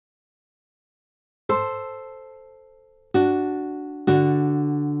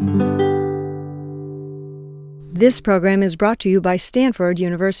This program is brought to you by Stanford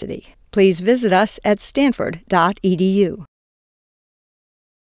University. Please visit us at stanford.edu.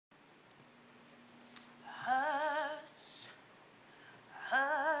 Hush,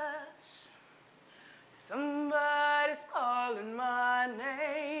 hush, somebody's calling my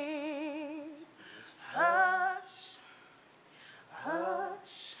name. Hush,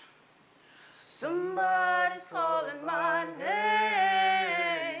 hush, somebody's calling my name.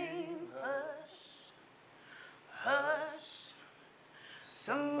 Hush, hush,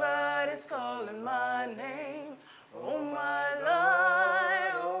 somebody's calling my name. Oh my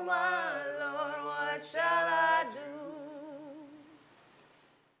Lord, what shall I do?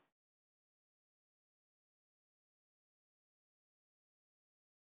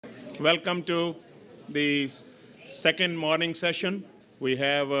 Welcome to the second morning session. We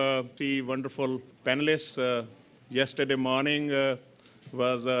have three wonderful panelists. Yesterday morning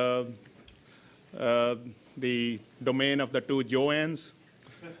was the domain of the two Joannes.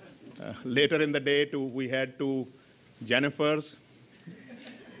 Later in the day, we had two Jennifers.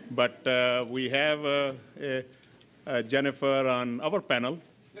 But we have Jennifer on our panel,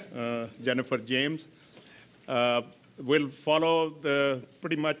 Jennifer James. We'll follow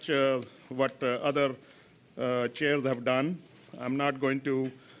pretty much what other chairs have done. I'm not going to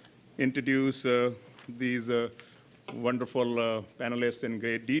introduce these wonderful panelists in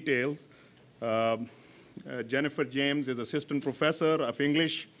great detail. Jennifer James is assistant professor of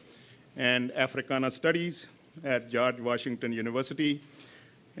English and Africana Studies at George Washington University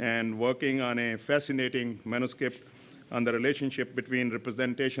and working on a fascinating manuscript on the relationship between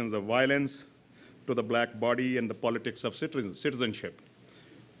representations of violence to the black body and the politics of citizenship.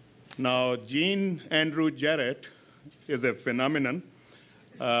 Now, Jean Andrew Jarrett is a phenomenon.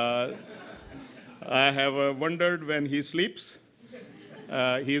 I have wondered when he sleeps.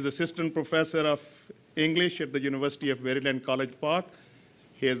 He is assistant professor of English at the University of Maryland, College Park.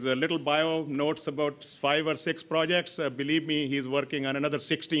 His little bio notes about 5 or 6 projects. Believe me, he's working on another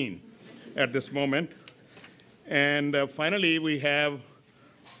 16 at this moment. And finally, we have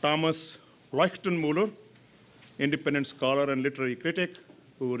Thomas Leuchtenmuller, independent scholar and literary critic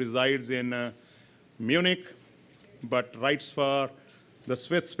who resides in Munich, but writes for the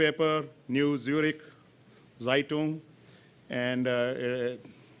Swiss paper, New Zurich Zeitung. And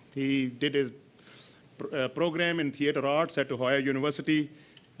he did his program in theater arts at Ohio University,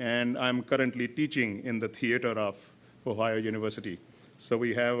 and I'm currently teaching in the theater of Ohio University. So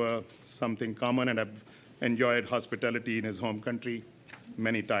we have something common, and I've enjoyed hospitality in his home country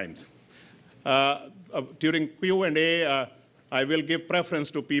many times. During Q&A, I will give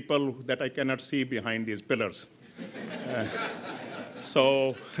preference to people that I cannot see behind these pillars.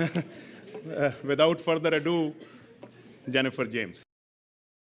 So without further ado, Jennifer James.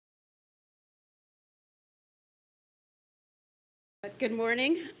 Good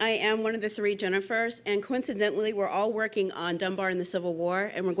morning. I am one of the 3 Jennifers, and coincidentally, we're all working on Dunbar and the Civil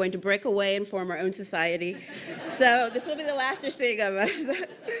War, and we're going to break away and form our own society. So this will be the last you're seeing of us.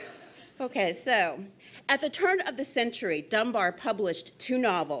 Okay, so at the turn of the century, Dunbar published 2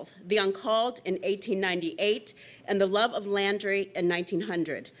 novels, The Uncalled in 1898 and The Love of Landry in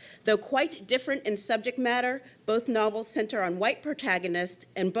 1900. Though quite different in subject matter, both novels center on white protagonists,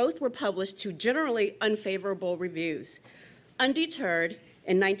 and both were published to generally unfavorable reviews. Undeterred,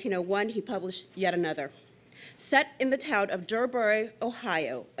 in 1901, he published yet another. Set in the town of Durbury,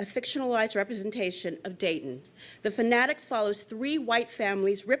 Ohio, a fictionalized representation of Dayton, The Fanatics follows 3 white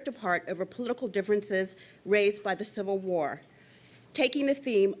families ripped apart over political differences raised by the Civil War, taking the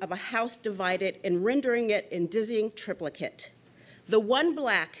theme of a house divided and rendering it in dizzying triplicate. The one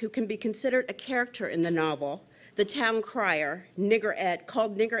black who can be considered a character in the novel, the town crier, Nigger Ed,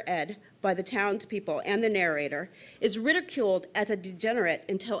 called Nigger Ed by the townspeople and the narrator, is ridiculed as a degenerate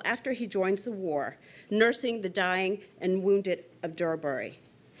until after he joins the war, nursing the dying and wounded of Durbury.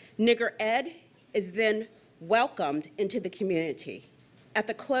 Nigger Ed is then welcomed into the community. At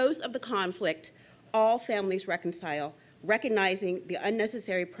the close of the conflict, all families reconcile, recognizing the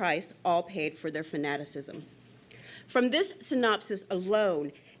unnecessary price all paid for their fanaticism. From this synopsis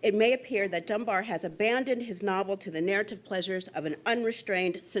alone, it may appear that Dunbar has abandoned his novel to the narrative pleasures of an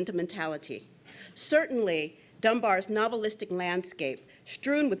unrestrained sentimentality. Certainly, Dunbar's novelistic landscape,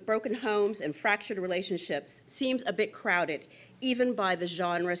 strewn with broken homes and fractured relationships, seems a bit crowded, even by the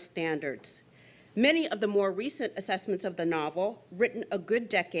genre standards. Many of the more recent assessments of the novel, written a good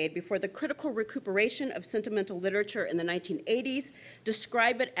decade before the critical recuperation of sentimental literature in the 1980s,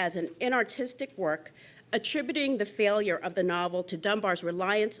 describe it as an inartistic work, attributing the failure of the novel to Dunbar's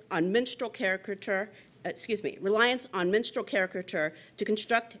reliance on minstrel caricature reliance on minstrel caricature to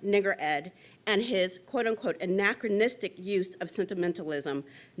construct Nigger Ed, and his quote-unquote anachronistic use of sentimentalism,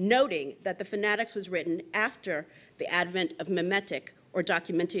 noting that the Fanatics was written after the advent of mimetic or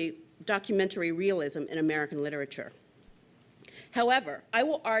documentary realism in American literature. However, I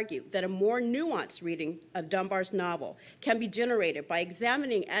will argue that a more nuanced reading of Dunbar's novel can be generated by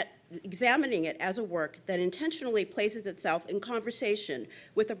examining it as a work that intentionally places itself in conversation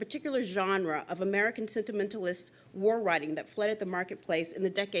with a particular genre of American sentimentalist war writing that flooded the marketplace in the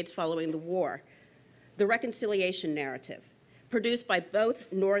decades following the war, the reconciliation narrative, produced by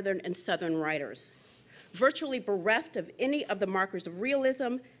both Northern and Southern writers. Virtually bereft of any of the markers of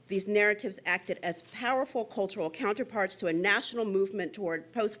realism, these narratives acted as powerful cultural counterparts to a national movement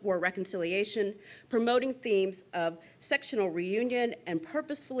toward post-war reconciliation, promoting themes of sectional reunion and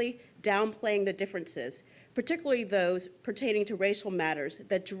purposefully downplaying the differences, particularly those pertaining to racial matters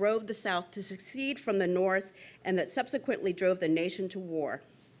that drove the South to secede from the North and that subsequently drove the nation to war.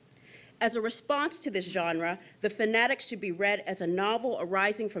 As a response to this genre, The Fanatics should be read as a novel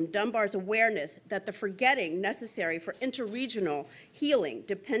arising from Dunbar's awareness that the forgetting necessary for interregional healing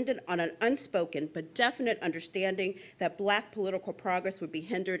depended on an unspoken but definite understanding that Black political progress would be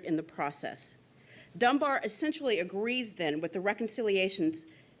hindered in the process. Dunbar essentially agrees then with the reconciliationist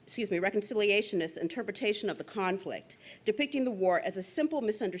interpretation of the conflict, depicting the war as a simple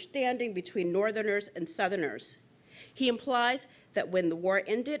misunderstanding between Northerners and Southerners. He implies that when the war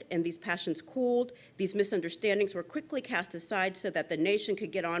ended and these passions cooled, these misunderstandings were quickly cast aside so that the nation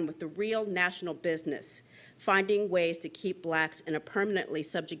could get on with the real national business, finding ways to keep Blacks in a permanently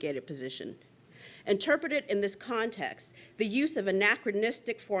subjugated position. Interpreted in this context, the use of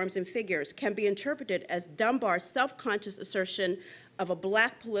anachronistic forms and figures can be interpreted as Dunbar's self-conscious assertion of a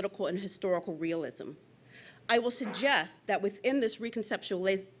Black political and historical realism. I will suggest that within this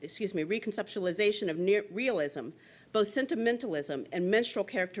reconceptualization of realism, both sentimentalism and minstrel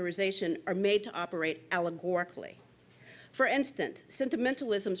characterization are made to operate allegorically. For instance,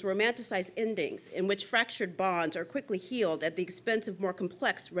 sentimentalism's romanticized endings, in which fractured bonds are quickly healed at the expense of more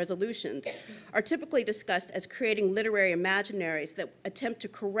complex resolutions, are typically discussed as creating literary imaginaries that attempt to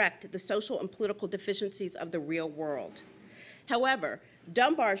correct the social and political deficiencies of the real world. However,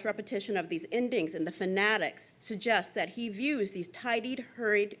 Dunbar's repetition of these endings in The Fanatics suggests that he views these tidied,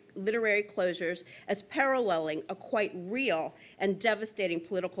 hurried literary closures as paralleling a quite real and devastating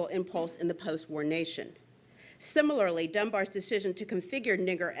political impulse in the post-war nation. Similarly, Dunbar's decision to configure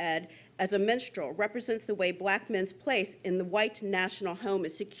Nigger Ed as a minstrel represents the way Black men's place in the white national home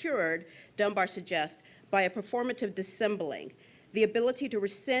is secured, Dunbar suggests, by a performative dissembling, the ability to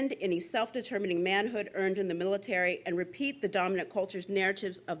rescind any self-determining manhood earned in the military and repeat the dominant culture's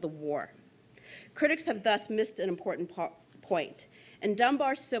narratives of the war. Critics have thus missed an important point. In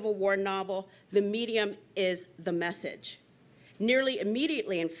Dunbar's Civil War novel, the medium is the message. Nearly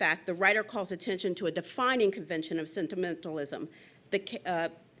immediately, in fact, the writer calls attention to a defining convention of sentimentalism,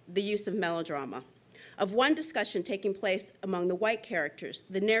 the use of melodrama. Of one discussion taking place among the white characters,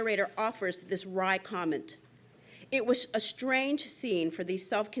 the narrator offers this wry comment: "It was a strange scene for these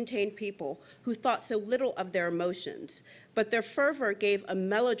self-contained people who thought so little of their emotions, but their fervor gave a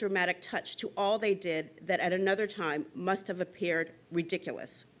melodramatic touch to all they did that at another time must have appeared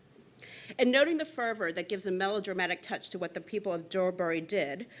ridiculous." And noting the fervor that gives a melodramatic touch to what the people of Dorbury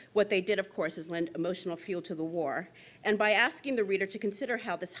did, what they did, of course, is lend emotional fuel to the war, and by asking the reader to consider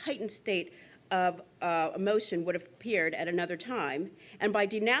how this heightened state of emotion would have appeared at another time, and by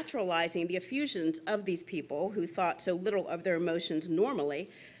denaturalizing the effusions of these people who thought so little of their emotions normally,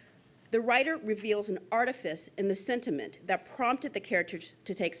 the writer reveals an artifice in the sentiment that prompted the characters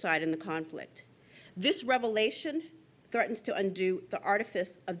to take side in the conflict. This revelation threatens to undo the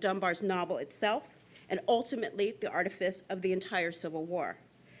artifice of Dunbar's novel itself, and ultimately the artifice of the entire Civil War.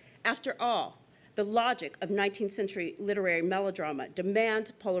 After all, the logic of 19th century literary melodrama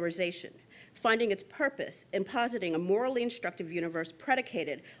demands polarization, finding its purpose in positing a morally instructive universe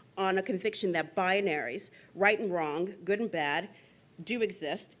predicated on a conviction that binaries, right and wrong, good and bad, do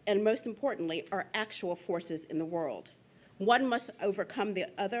exist, and most importantly, are actual forces in the world. One must overcome the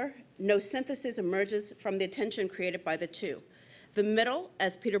other. No synthesis emerges from the tension created by the two. The middle,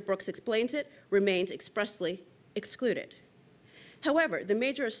 as Peter Brooks explains it, remains expressly excluded. However, the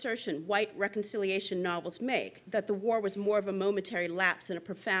major assertion white reconciliation novels make, that the war was more of a momentary lapse in a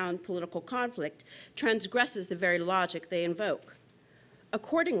profound political conflict, transgresses the very logic they invoke.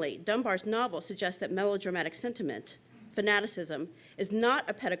 Accordingly, Dunbar's novel suggests that melodramatic sentiment, fanaticism, is not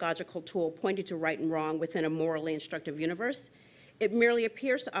a pedagogical tool pointing to right and wrong within a morally instructive universe. It merely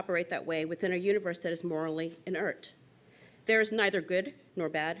appears to operate that way within a universe that is morally inert. There is neither good nor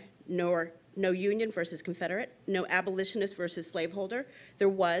bad, nor no Union versus Confederate, no abolitionist versus slaveholder. There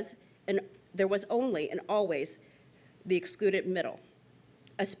was only and always the excluded middle,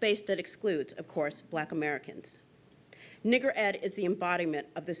 a space that excludes, of course, Black Americans. Nigger Ed is the embodiment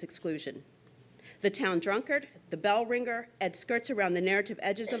of this exclusion. The town drunkard, the bell ringer, Ed skirts around the narrative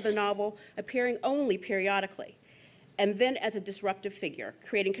edges of the novel, appearing only periodically, and then as a disruptive figure,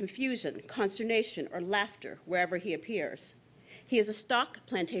 creating confusion, consternation, or laughter wherever he appears. He is a stock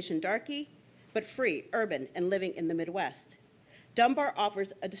plantation darky, but free, urban, and living in the Midwest. Dunbar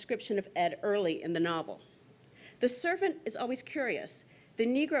offers a description of Ed early in the novel. The servant is always curious, the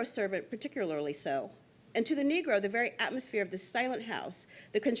Negro servant particularly so. And to the Negro, the very atmosphere of this silent house,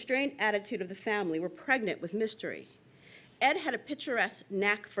 the constrained attitude of the family were pregnant with mystery. Ed had a picturesque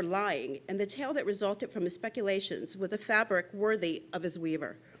knack for lying, and the tale that resulted from his speculations was a fabric worthy of his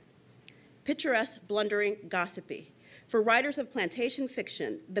weaver. Picturesque, blundering, gossipy. For writers of plantation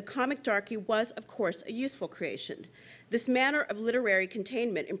fiction, the comic darky was, of course, a useful creation. This manner of literary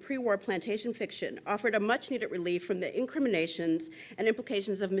containment in pre-war plantation fiction offered a much-needed relief from the incriminations and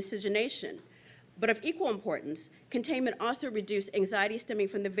implications of miscegenation. But of equal importance, containment also reduced anxiety stemming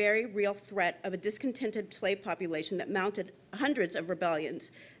from the very real threat of a discontented slave population that mounted hundreds of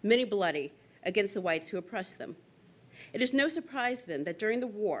rebellions, many bloody, against the whites who oppressed them. It is no surprise, then, that during the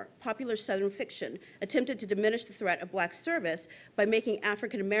war, popular Southern fiction attempted to diminish the threat of Black service by making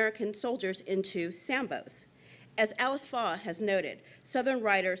African-American soldiers into Sambos. As Alice Faw has noted, Southern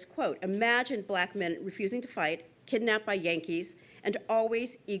writers, quote, imagined Black men refusing to fight, kidnapped by Yankees, and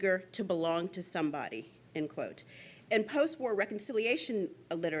always eager to belong to somebody, end quote. In post-war reconciliation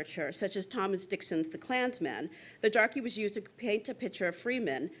literature, such as Thomas Dixon's The Klansman, the darky was used to paint a picture of free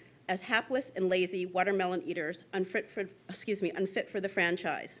men as hapless and lazy watermelon eaters, unfit for the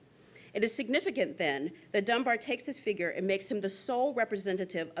franchise. It is significant, then, that Dunbar takes this figure and makes him the sole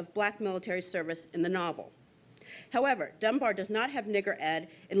representative of Black military service in the novel. However, Dunbar does not have Nigger Ed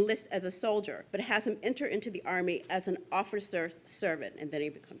enlist as a soldier, but has him enter into the Army as an officer servant, and then he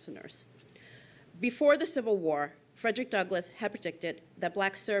becomes a nurse. Before the Civil War, Frederick Douglass had predicted that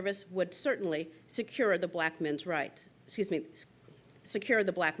Black service would certainly secure the Black man's rights.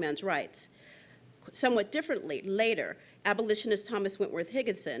 Somewhat differently, later, abolitionist Thomas Wentworth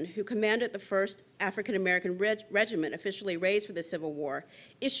Higginson, who commanded the first African-American regiment officially raised for the Civil War,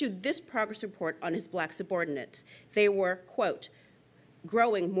 issued this progress report on his Black subordinates. They were, quote,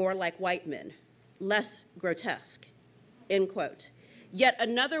 growing more like white men, less grotesque, end quote. Yet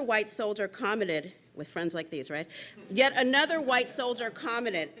another white soldier commented, with friends like these, right? Yet another white soldier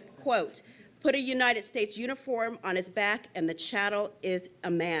commented, quote, put a United States uniform on his back and the chattel is a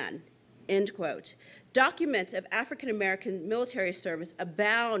man, end quote. Documents of African-American military service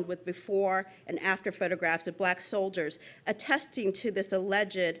abound with before and after photographs of Black soldiers attesting to this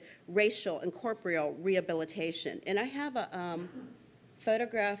alleged racial and corporeal rehabilitation. And I have a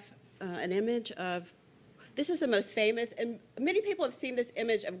photograph, an image of, this is the most famous, and many people have seen this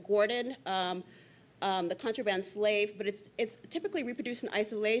image of Gordon, the contraband slave, but it's typically reproduced in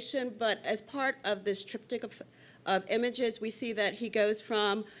isolation, but as part of this triptych of images, we see that he goes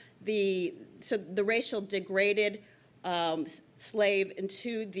from the racial degraded slave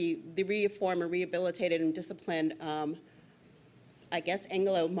into the reformed and rehabilitated and disciplined, I guess,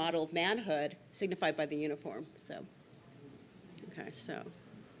 Anglo model of manhood signified by the uniform. So, okay, so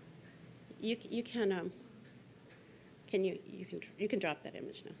you can drop that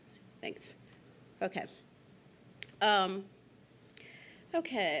image now. Thanks. Okay.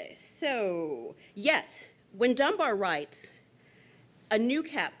 Okay. So, yet when Dunbar writes,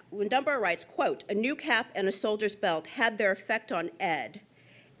 quote, a new cap and a soldier's belt had their effect on Ed,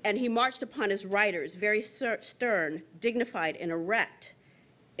 and he marched upon his riders, very stern, dignified, and erect,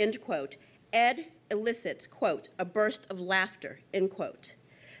 end quote. Ed elicits, quote, a burst of laughter, end quote.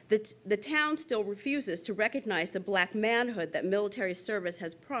 The town still refuses to recognize the Black manhood that military service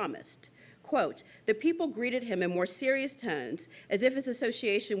has promised. Quote, the people greeted him in more serious tones, as if his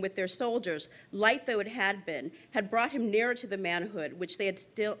association with their soldiers, light though it had been, had brought him nearer to the manhood which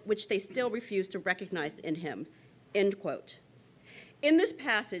they still refused to recognize in him, end quote. In this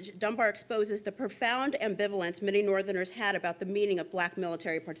passage, Dunbar exposes the profound ambivalence many Northerners had about the meaning of Black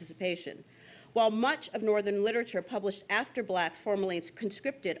military participation. While much of Northern literature published after Blacks formally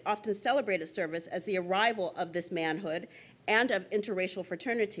conscripted often celebrated service as the arrival of this manhood and of interracial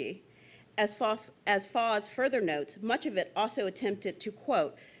fraternity, as Faw's further notes, much of it also attempted to,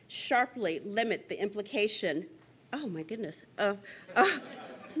 quote, sharply limit the implication, oh my goodness, by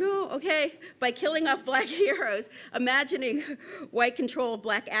killing off Black heroes, imagining white control of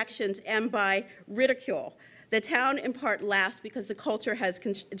Black actions, and by ridicule. The town in part laughs because the culture has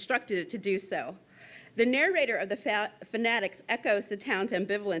instructed it to do so. The narrator of the Fanatics echoes the town's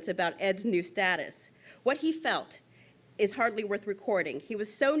ambivalence about Ed's new status. What he felt is hardly worth recording. He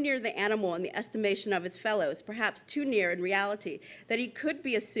was so near the animal in the estimation of his fellows, perhaps too near in reality, that he could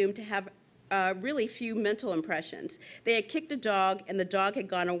be assumed to have really few mental impressions. They had kicked a dog, and the dog had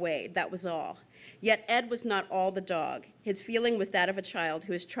gone away. That was all. Yet Ed was not all the dog. His feeling was that of a child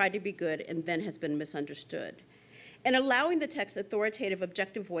who has tried to be good and then has been misunderstood. In allowing the text's authoritative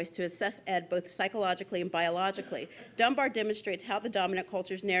objective voice to assess Ed both psychologically and biologically, Dunbar demonstrates how the dominant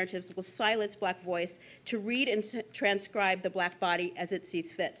culture's narratives will silence Black voice to read and transcribe the Black body as it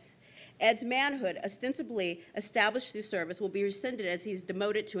sees fits. Ed's manhood, ostensibly established through service, will be rescinded as he's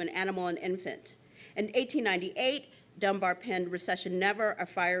demoted to an animal and infant. In 1898, Dunbar penned Recession Never, a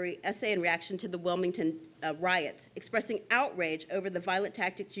fiery essay in reaction to the Wilmington riots, expressing outrage over the violent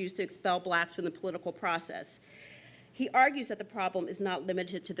tactics used to expel Blacks from the political process. He argues that the problem is not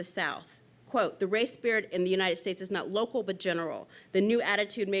limited to the South. Quote, the race spirit in the United States is not local but general. The new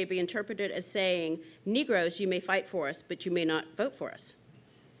attitude may be interpreted as saying, Negroes, you may fight for us, but you may not vote for us.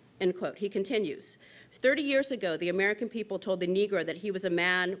 End quote. He continues, 30 years ago, the American people told the Negro that he was a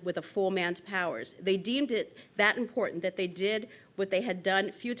man with a full man's powers. They deemed it that important that they did what they had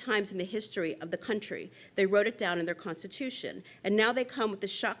done few times in the history of the country. They wrote it down in their Constitution. And now they come with the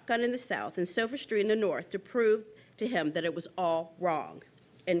shotgun in the South and sophistry in the North to prove to him that it was all wrong,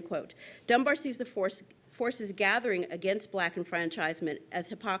 end quote. Dunbar sees the forces gathering against Black enfranchisement as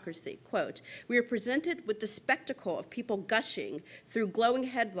hypocrisy. Quote, we are presented with the spectacle of people gushing through glowing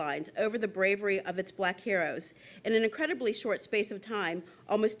headlines over the bravery of its Black heroes. In an incredibly short space of time,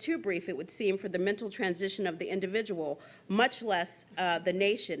 almost too brief it would seem for the mental transition of the individual, much less the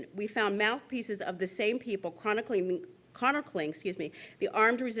nation, we found mouthpieces of the same people chronicling the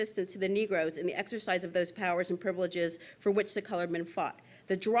armed resistance to the Negroes in the exercise of those powers and privileges for which the colored men fought.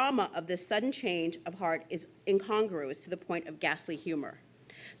 The drama of this sudden change of heart is incongruous to the point of ghastly humor.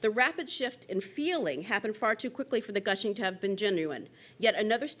 The rapid shift in feeling happened far too quickly for the gushing to have been genuine. Yet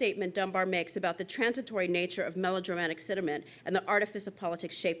another statement Dunbar makes about the transitory nature of melodramatic sentiment and the artifice of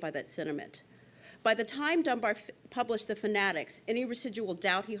politics shaped by that sentiment. By the time Dunbar published The Fanatics, any residual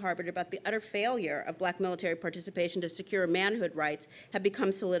doubt he harbored about the utter failure of Black military participation to secure manhood rights had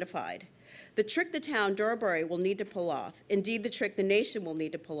become solidified. The trick the town Durbury will need to pull off, indeed the trick the nation will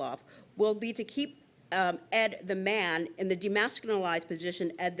need to pull off, will be to keep Ed the man in the demasculinized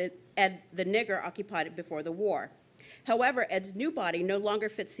position Ed the nigger occupied before the war. However, Ed's new body no longer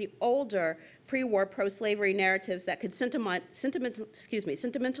fits the older pre-war pro-slavery narratives that could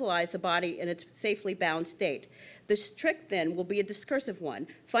sentimentalize the body in its safely bound state. This trick, then, will be a discursive one,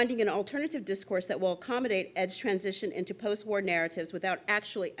 finding an alternative discourse that will accommodate Ed's transition into post-war narratives without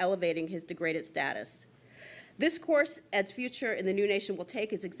actually elevating his degraded status. This course Ed's future in the new nation will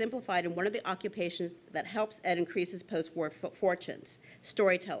take is exemplified in one of the occupations that helps Ed increase his post-war fortunes,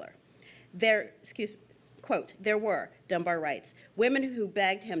 storyteller. Quote, there were, Dunbar writes, women who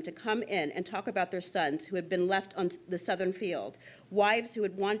begged him to come in and talk about their sons who had been left on the southern field, wives who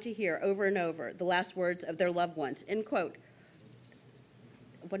had wanted to hear over and over the last words of their loved ones, end quote.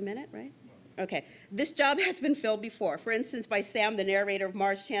 1 minute, right? Okay. This job has been filled before, for instance, by Sam, the narrator of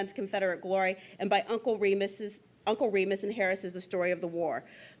Mars Chan's Confederate Glory, and by Uncle Remus and Harris's The Story of the War.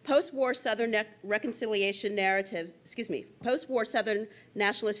 Post-war Southern reconciliation narratives, post-war Southern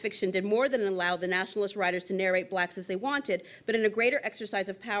nationalist fiction did more than allow the nationalist writers to narrate Blacks as they wanted, but in a greater exercise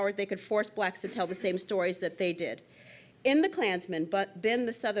of power, they could force Blacks to tell the same stories that they did. In The Klansman, Ben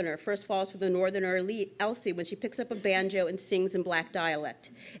the Southerner first falls for the Northerner Elsie when she picks up a banjo and sings in Black dialect.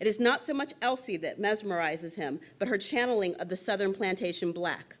 It is not so much Elsie that mesmerizes him, but her channeling of the Southern plantation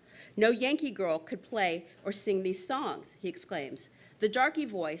Black. No Yankee girl could play or sing these songs, he exclaims. The darky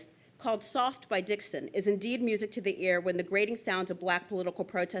voice, called soft by Dixon, is indeed music to the ear when the grating sounds of Black political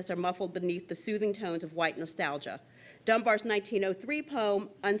protests are muffled beneath the soothing tones of white nostalgia. Dunbar's 1903 poem,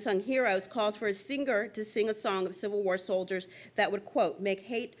 Unsung Heroes, calls for a singer to sing a song of Civil War soldiers that would, quote, make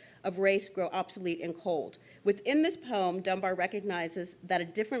hate of race grow obsolete and cold. Within this poem, Dunbar recognizes that a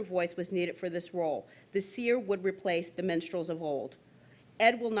different voice was needed for this role. The seer would replace the minstrels of old.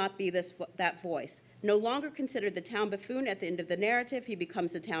 Ed will not be that voice. No longer considered the town buffoon at the end of the narrative, he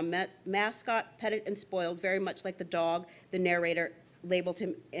becomes the town mascot, petted and spoiled, very much like the dog the narrator labeled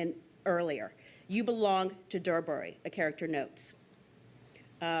him in earlier. You belong to Durbury, a character notes.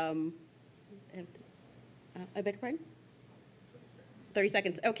 I beg your pardon? 30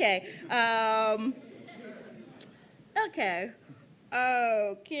 seconds, okay. Okay.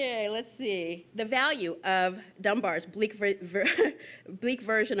 Okay, let's see. The value of Dunbar's bleak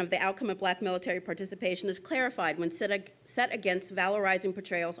version of the outcome of black military participation is clarified when set against valorizing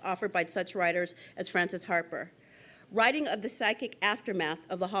portrayals offered by such writers as Francis Harper. Writing of the psychic aftermath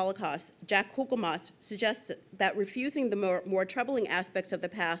of the Holocaust, Jack Kugelmas suggests that refusing the more troubling aspects of the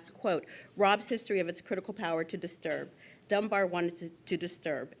past, quote, robs history of its critical power to disturb. Dunbar wanted to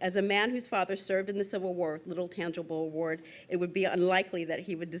disturb. As a man whose father served in the Civil War with little tangible reward, it would be unlikely that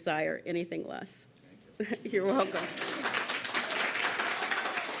he would desire anything less. You're welcome.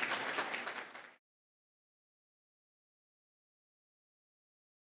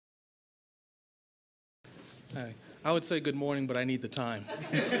 Hi. I would say good morning, but I need the time.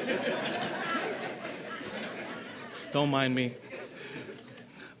 Don't mind me.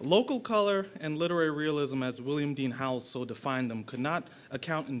 Local color and literary realism, as William Dean Howells so defined them, could not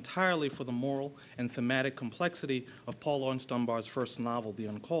account entirely for the moral and thematic complexity of Paul Laurence Dunbar's first novel, The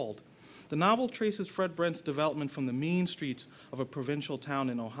Uncalled. The novel traces Fred Brent's development from the mean streets of a provincial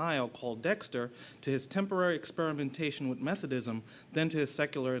town in Ohio called Dexter to his temporary experimentation with Methodism, then to his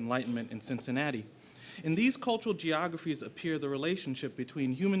secular enlightenment in Cincinnati. In these cultural geographies appear the relationship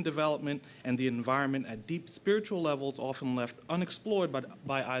between human development and the environment at deep spiritual levels often left unexplored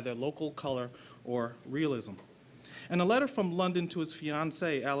by either local color or realism. In a letter from London to his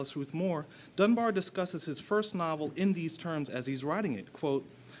fiancée, Alice Ruth Moore, Dunbar discusses his first novel in these terms as he's writing it, quote,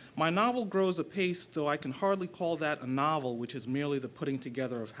 "My novel grows apace, though I can hardly call that a novel, which is merely the putting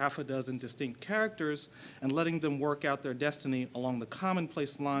together of half a dozen distinct characters and letting them work out their destiny along the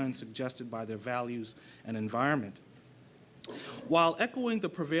commonplace lines suggested by their values and environment." While echoing the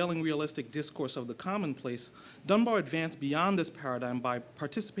prevailing realistic discourse of the commonplace, Dunbar advanced beyond this paradigm by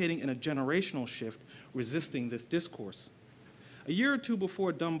participating in a generational shift, resisting this discourse. A year or two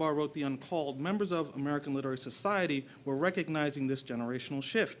before Dunbar wrote The Uncalled, members of American Literary Society were recognizing this generational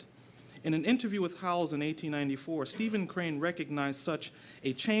shift. In an interview with Howells in 1894, Stephen Crane recognized such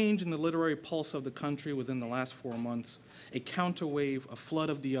a change in the literary pulse of the country within the last 4 months, a counterwave, a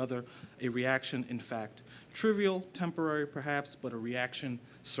flood of the other, a reaction, in fact. Trivial, temporary perhaps, but a reaction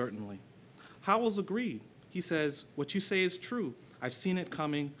certainly. Howells agreed. He says, "What you say is true. I've seen it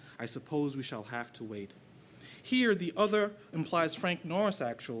coming. I suppose we shall have to wait." Here, the other implies Frank Norris,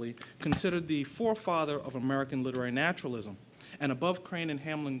 actually, considered the forefather of American literary naturalism, and above Crane and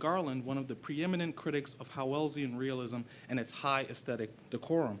Hamlin Garland, one of the preeminent critics of Howellsian realism and its high aesthetic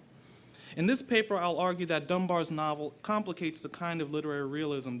decorum. In this paper, I'll argue that Dunbar's novel complicates the kind of literary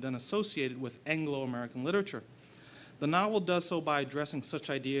realism then associated with Anglo-American literature. The novel does so by addressing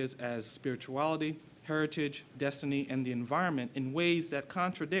such ideas as spirituality, heritage, destiny, and the environment in ways that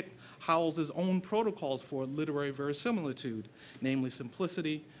contradict Howells' own protocols for literary verisimilitude, namely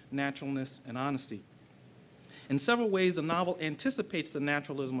simplicity, naturalness, and honesty. In several ways, the novel anticipates the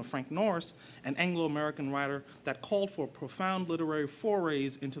naturalism of Frank Norris, an Anglo-American writer that called for profound literary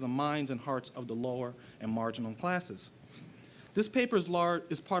forays into the minds and hearts of the lower and marginal classes. This paper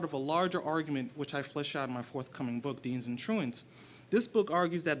is part of a larger argument which I flesh out in my forthcoming book, Deans and Truants. This book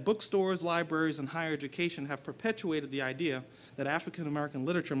argues that bookstores, libraries, and higher education have perpetuated the idea that African-American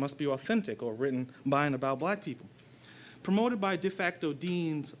literature must be authentic or written by and about black people. Promoted by de facto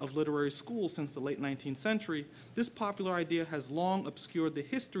deans of literary schools since the late 19th century, this popular idea has long obscured the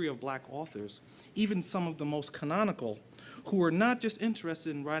history of black authors, even some of the most canonical, who were not just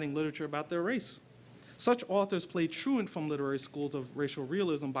interested in writing literature about their race. Such authors played truant from literary schools of racial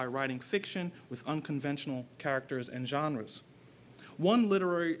realism by writing fiction with unconventional characters and genres. One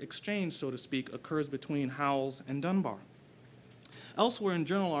literary exchange, so to speak, occurs between Howells and Dunbar. Elsewhere in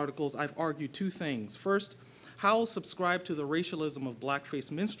journal articles, I've argued two things. First, Howells subscribed to the racialism of blackface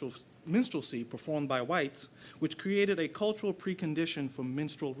minstrelsy performed by whites, which created a cultural precondition for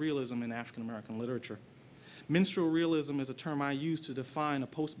minstrel realism in African-American literature. Minstrel realism is a term I use to define a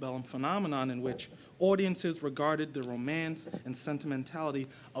postbellum phenomenon in which audiences regarded the romance and sentimentality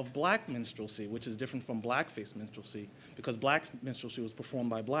of black minstrelsy, which is different from blackface minstrelsy, because black minstrelsy was performed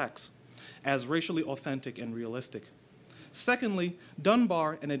by blacks, as racially authentic and realistic. Secondly,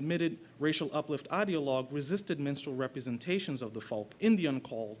 Dunbar, an admitted racial uplift ideologue, resisted minstrel representations of the folk in The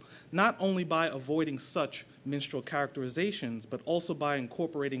Uncalled, not only by avoiding such minstrel characterizations, but also by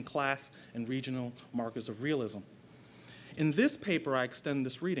incorporating class and regional markers of realism. In this paper, I extend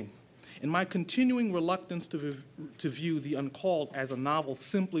this reading. In my continuing reluctance to view The Uncalled as a novel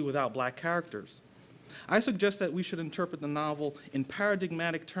simply without black characters, I suggest that we should interpret the novel in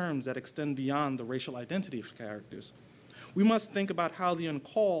paradigmatic terms that extend beyond the racial identity of characters. We must think about how The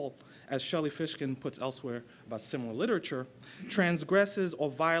Uncalled, as Shelley Fishkin puts elsewhere about similar literature, transgresses or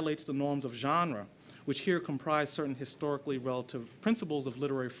violates the norms of genre, which here comprise certain historically relative principles of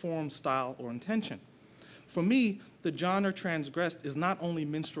literary form, style, or intention. For me, the genre transgressed is not only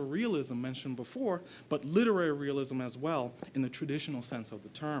minstrel realism mentioned before, but literary realism as well, in the traditional sense of the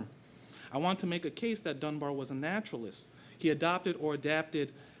term. I want to make a case that Dunbar was a naturalist. He adopted or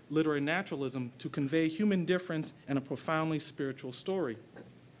adapted literary naturalism to convey human difference and a profoundly spiritual story.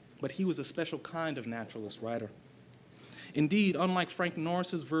 But he was a special kind of naturalist writer. Indeed, unlike Frank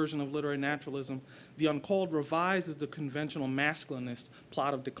Norris's version of literary naturalism, The Uncalled revises the conventional masculinist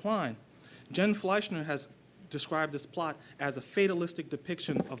plot of decline. Jen Fleischner has described this plot as a fatalistic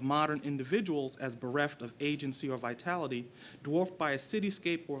depiction of modern individuals as bereft of agency or vitality, dwarfed by a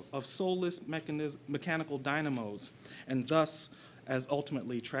cityscape of soulless mechanical dynamos, and thus as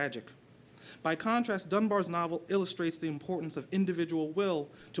ultimately tragic. By contrast, Dunbar's novel illustrates the importance of individual will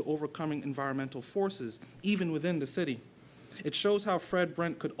to overcoming environmental forces, even within the city. It shows how Fred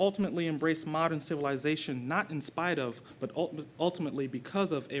Brent could ultimately embrace modern civilization, not in spite of, but ultimately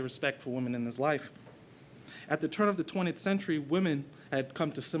because of a respect for women in his life. At the turn of the 20th century, women had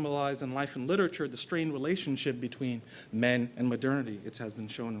come to symbolize in life and literature the strained relationship between men and modernity. It has been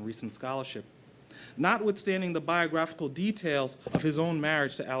shown in recent scholarship. Notwithstanding the biographical details of his own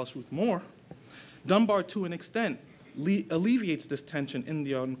marriage to Alice Ruth Moore, Dunbar, to an extent, alleviates this tension in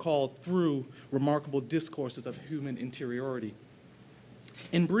The Uncalled through remarkable discourses of human interiority.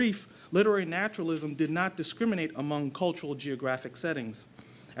 In brief, literary naturalism did not discriminate among cultural geographic settings.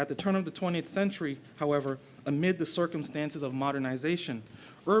 At the turn of the 20th century, however, amid the circumstances of modernization,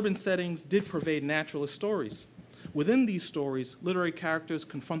 urban settings did pervade naturalist stories. Within these stories, literary characters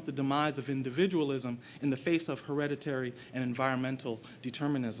confront the demise of individualism in the face of hereditary and environmental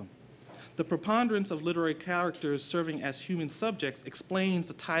determinism. The preponderance of literary characters serving as human subjects explains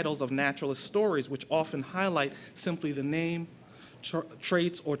the titles of naturalist stories, which often highlight simply the name,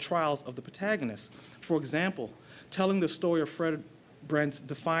 traits, or trials of the protagonist. For example, telling the story of Fred Brent's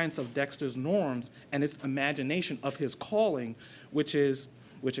defiance of Dexter's norms and its imagination of his calling, which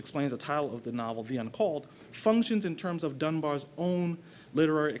explains the title of the novel, The Uncalled, functions in terms of Dunbar's own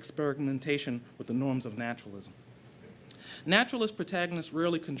literary experimentation with the norms of naturalism. Naturalist protagonists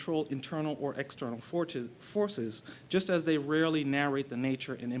rarely control internal or external forces, just as they rarely narrate the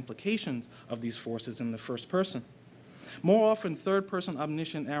nature and implications of these forces in the first person. More often, third-person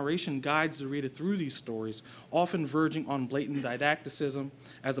omniscient narration guides the reader through these stories, often verging on blatant didacticism,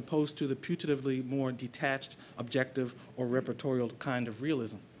 as opposed to the putatively more detached, objective, or repertorial kind of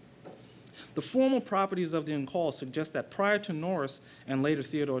realism. The formal properties of The Uncalled suggest that prior to Norris and later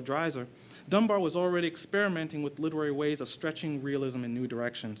Theodore Dreiser, Dunbar was already experimenting with literary ways of stretching realism in new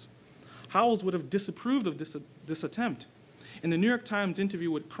directions. Howells would have disapproved of this attempt. In the New York Times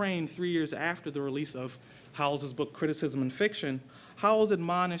interview with Crane 3 years after the release of Howells' book Criticism and Fiction, Howells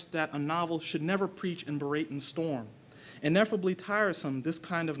admonished that a novel should never preach and berate and storm. Ineffably tiresome, this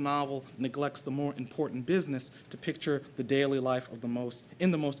kind of novel neglects the more important business to picture the daily life of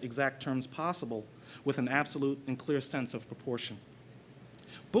in the most exact terms possible, with an absolute and clear sense of proportion.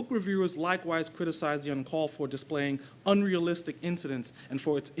 Book reviewers likewise criticized The Uncalled for displaying unrealistic incidents and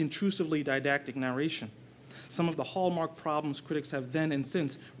for its intrusively didactic narration, some of the hallmark problems critics have then and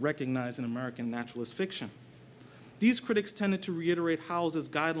since recognized in American naturalist fiction. These critics tended to reiterate Howells'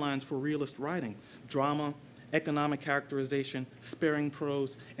 guidelines for realist writing: drama, economic characterization, sparing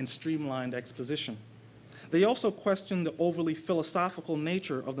prose, and streamlined exposition. They also questioned the overly philosophical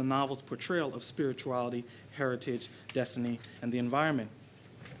nature of the novel's portrayal of spirituality, heritage, destiny, and the environment.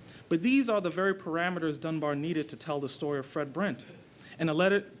 But these are the very parameters Dunbar needed to tell the story of Fred Brent. In a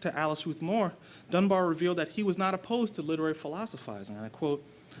letter to Alice Ruth Moore, Dunbar revealed that he was not opposed to literary philosophizing, and I quote,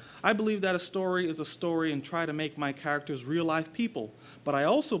 "I believe that a story is a story and try to make my characters real-life people, but I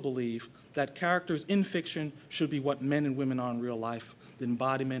also believe that characters in fiction should be what men and women are in real life, the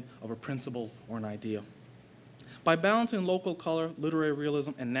embodiment of a principle or an idea." By balancing local color, literary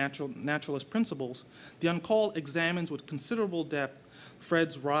realism, and naturalist principles, The Uncalled examines with considerable depth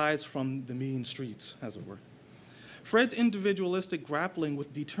Fred's rise from the mean streets, as it were. Fred's individualistic grappling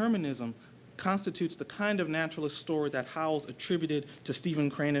with determinism constitutes the kind of naturalist story that Howells attributed to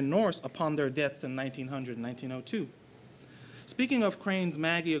Stephen Crane and Norris upon their deaths in 1900 and 1902. Speaking of Crane's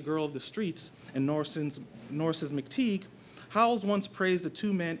Maggie, a Girl of the Streets, and Norris's McTeague, Howells once praised the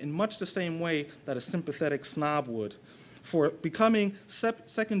two men in much the same way that a sympathetic snob would, for becoming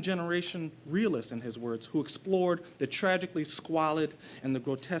second-generation realists, in his words, who explored the tragically squalid and the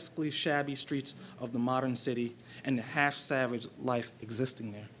grotesquely shabby streets of the modern city and the half-savage life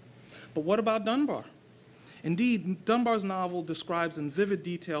existing there. But what about Dunbar? Indeed, Dunbar's novel describes in vivid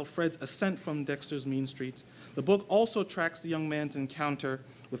detail Fred's ascent from Dexter's mean streets. The book also tracks the young man's encounter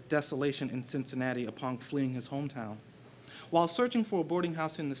with desolation in Cincinnati upon fleeing his hometown. While searching for a boarding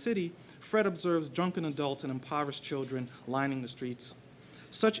house in the city, Fred observes drunken adults and impoverished children lining the streets.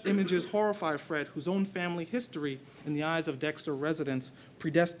 Such images horrify Fred, whose own family history, in the eyes of Dexter residents,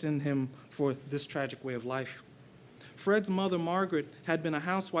 predestined him for this tragic way of life. Fred's mother, Margaret, had been a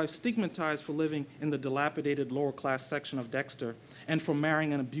housewife stigmatized for living in the dilapidated lower-class section of Dexter and for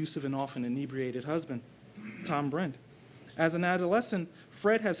marrying an abusive and often inebriated husband, Tom Brent. As an adolescent,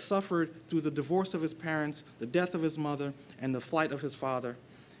 Fred has suffered through the divorce of his parents, the death of his mother, and the flight of his father.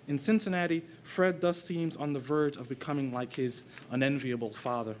 In Cincinnati, Fred thus seems on the verge of becoming like his unenviable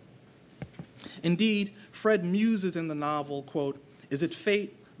father. Indeed, Fred muses in the novel, quote, "Is it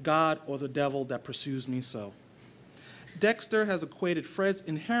fate, God, or the devil that pursues me so?" Dexter has equated Fred's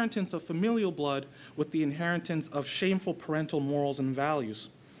inheritance of familial blood with the inheritance of shameful parental morals and values.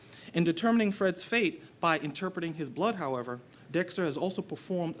 In determining Fred's fate by interpreting his blood, however, Dexter has also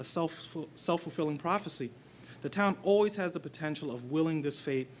performed a self-fulfilling prophecy. The town always has the potential of willing this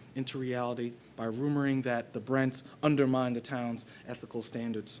fate into reality by rumoring that the Brents undermine the town's ethical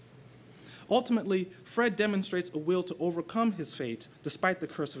standards. Ultimately, Fred demonstrates a will to overcome his fate despite the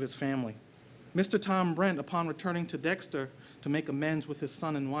curse of his family. Mr. Tom Brent, upon returning to Dexter to make amends with his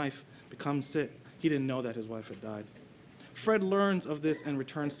son and wife, becomes sick. He didn't know that his wife had died. Fred learns of this and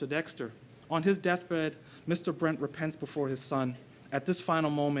returns to Dexter. On his deathbed, Mr. Brent repents before his son. At this final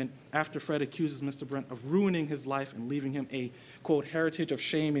moment, after Fred accuses Mr. Brent of ruining his life and leaving him a, quote, heritage of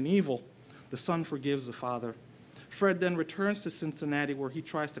shame and evil, the son forgives the father. Fred then returns to Cincinnati, where he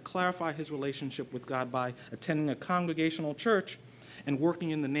tries to clarify his relationship with God by attending a congregational church and working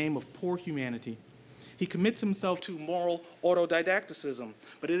in the name of poor humanity. He commits himself to moral autodidacticism,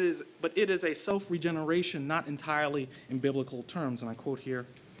 but it is a self-regeneration not entirely in biblical terms, and I quote here,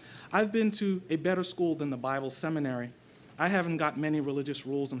 "I've been to a better school than the Bible seminary. I haven't got many religious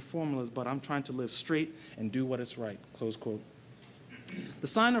rules and formulas, but I'm trying to live straight and do what is right," close quote. The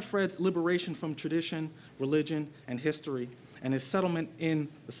sign of Fred's liberation from tradition, religion, and history, and his settlement in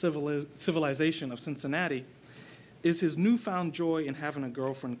the civilization of Cincinnati, is his newfound joy in having a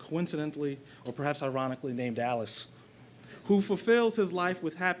girlfriend, coincidentally or perhaps ironically named Alice, who fulfills his life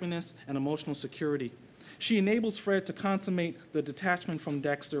with happiness and emotional security. She enables Fred to consummate the detachment from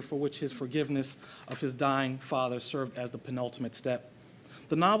Dexter, for which his forgiveness of his dying father served as the penultimate step.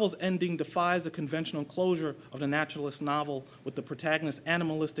 The novel's ending defies the conventional closure of the naturalist novel, with the protagonist's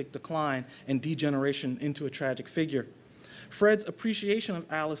animalistic decline and degeneration into a tragic figure. Fred's appreciation of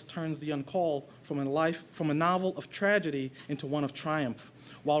Alice turns the uncalled from a novel of tragedy into one of triumph,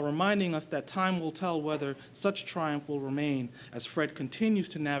 while reminding us that time will tell whether such triumph will remain as Fred continues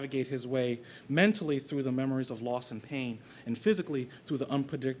to navigate his way mentally through the memories of loss and pain, and physically through the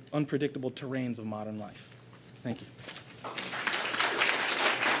unpredictable terrains of modern life. Thank you.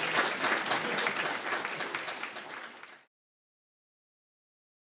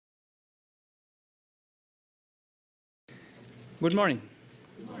 Good morning.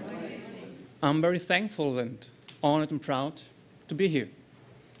 Good morning. I'm very thankful and honored and proud to be here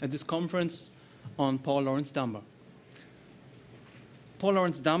at this conference on Paul Laurence Dunbar. Paul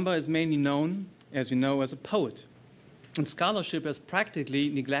Laurence Dunbar is mainly known, as you know, as a poet, and scholarship has practically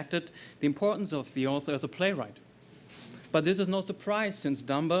neglected the importance of the author as a playwright. But this is no surprise, since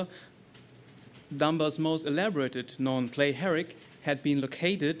Dunbar's most elaborated known play, Herrick, had been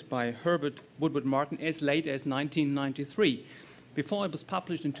located by Herbert Woodward Martin as late as 1993, before it was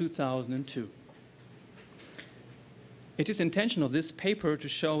published in 2002. It is the intention of this paper to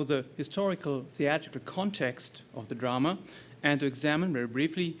show the historical theatrical context of the drama and to examine very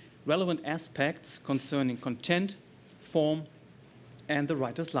briefly relevant aspects concerning content, form, and the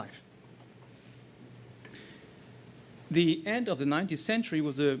writer's life. The end of the 19th century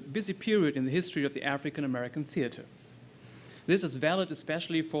was a busy period in the history of the African American theater. This is valid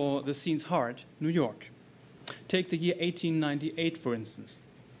especially for the scene's heart, New York. Take the year 1898, for instance.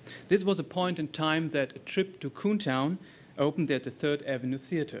 This was a point in time that a trip to Coontown opened at the Third Avenue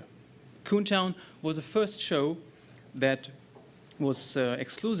Theater. Coontown was the first show that was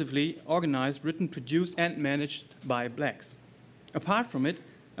exclusively organized, written, produced, and managed by blacks. Apart from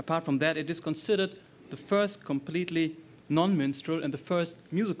that, it is considered the first completely non-minstrel and the first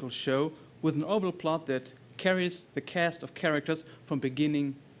musical show with an overall plot that carries the cast of characters from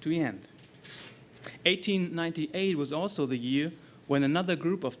beginning to end. 1898 was also the year when another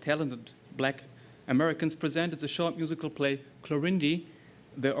group of talented black Americans presented the short musical play Clorinda,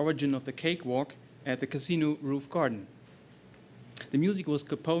 The Origin of the Cakewalk, at the Casino Roof Garden. The music was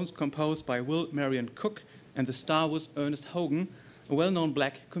composed by Will Marion Cook, and the star was Ernest Hogan, a well-known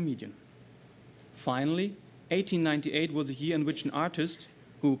black comedian. Finally, 1898 was a year in which an artist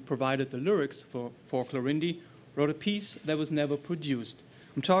who provided the lyrics for Clorinda, wrote a piece that was never produced.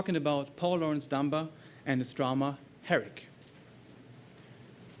 I'm talking about Paul Laurence Dunbar and his drama Herrick.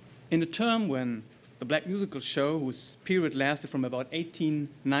 In a term when the black musical show, whose period lasted from about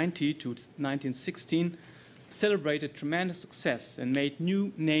 1890 to 1916, celebrated tremendous success and made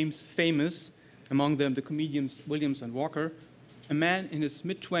new names famous, among them the comedians Williams and Walker, a man in his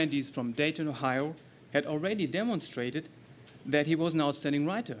mid-20s from Dayton, Ohio, had already demonstrated that he was an outstanding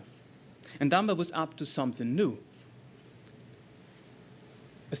writer. And Dunbar was up to something new.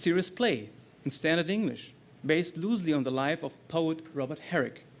 A serious play in standard English, based loosely on the life of poet Robert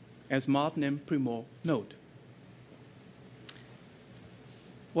Herrick, as Martin M. Primo note.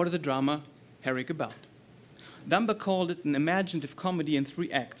 What is the drama Herrick about? Dunbar called it an imaginative comedy in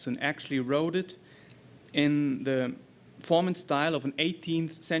 3 acts and actually wrote it in the form and style of an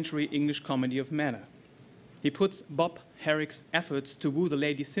 18th century English comedy of manner. He puts Bob Herrick's efforts to woo the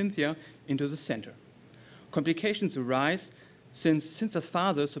lady Cynthia into the center. Complications arise since Cynthia's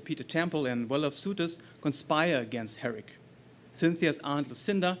father, Sir Peter Temple, and well-off suitors conspire against Herrick. Cynthia's aunt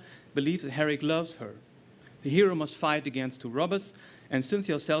Lucinda believes that Herrick loves her. The hero must fight against 2 robbers, and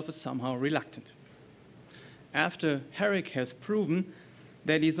Cynthia herself is somehow reluctant. After Herrick has proven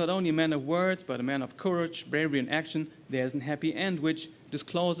that he's not only a man of words, but a man of courage, bravery, and action, there's a happy end which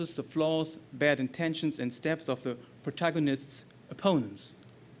discloses the flaws, bad intentions, and steps of the protagonist's opponents.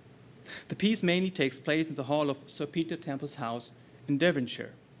 The piece mainly takes place in the hall of Sir Peter Temple's house in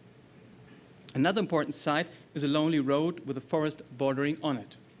Devonshire. Another important site is a lonely road with a forest bordering on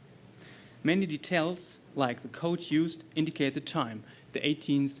it. Many details, like the coach used, indicate the time, the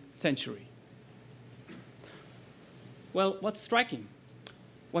 18th century. Well, what's striking?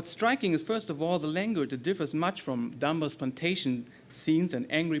 What's striking is, first of all, the language that differs much from Dunbar's plantation scenes and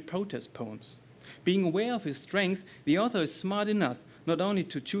angry protest poems. Being aware of his strength, the author is smart enough not only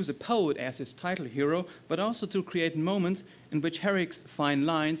to choose a poet as his title hero, but also to create moments in which Herrick's fine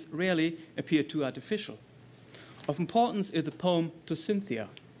lines rarely appear too artificial. Of importance is the poem To Cynthia,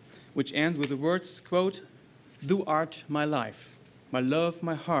 which ends with the words, quote, "Thou art my life, my love,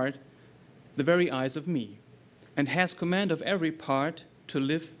 my heart, the very eyes of me, and has command of every part to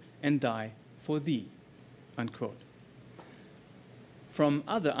live and die for thee," unquote. From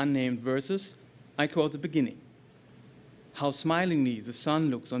other unnamed verses, I quote the beginning. "How smilingly the sun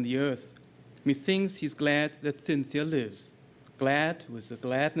looks on the earth. Methinks he's glad that Cynthia lives, glad with the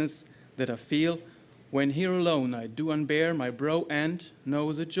gladness that I feel when here alone I do unbear my brow and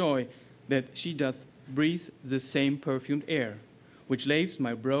know the joy that she doth breathe the same perfumed air, which laves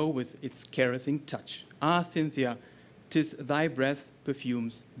my brow with its caressing touch. Ah, Cynthia, 'tis thy breath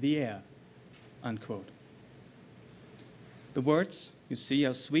perfumes the air," unquote. The words, you see,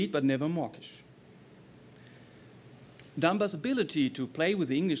 are sweet but never mawkish. Dunbar's ability to play with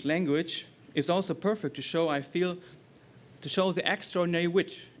the English language is also perfect to show, I feel, to show the extraordinary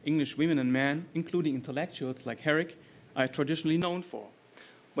wit English women and men, including intellectuals like Herrick, are traditionally known for.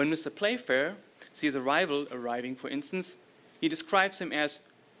 When Mr. Playfair sees a rival arriving, for instance, he describes him as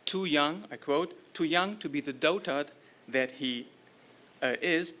too young, I quote, "too young to be the dotard that he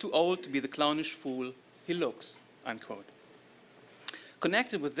is, too old to be the clownish fool he looks," unquote.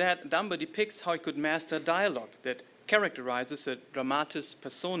 Connected with that, Dunbar depicts how he could master dialogue that characterizes the dramatis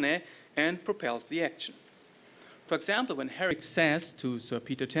personae and propels the action. For example, when Herrick says to Sir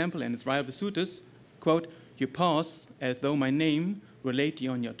Peter Temple and his rival suitors, quote, "You pause as though my name were lately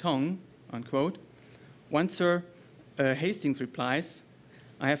on your tongue," unquote, one Sir Hastings replies,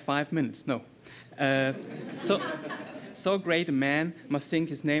 "I have 5 minutes." No. So great a man must sing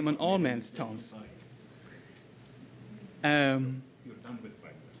his name on all men's tongues. You're done with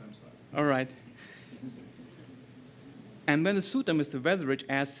 5 minutes, I'm sorry. All right. And when the suitor, Mr. Wetheridge,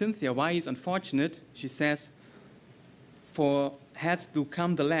 asks Cynthia why he's unfortunate, she says, "For hadst thou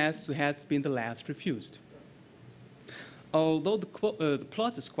come the last, who hadst been the last refused." Although the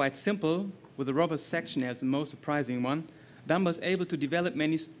plot is quite simple, with the robbers section as the most surprising one, Dunbar is able to develop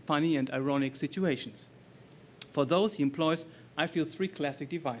many funny and ironic situations. For those, he employs, I feel, 3 classic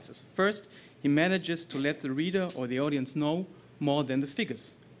devices. First, he manages to let the reader or the audience know more than the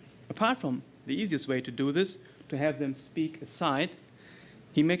figures. Apart from the easiest way to do this, to have them speak aside,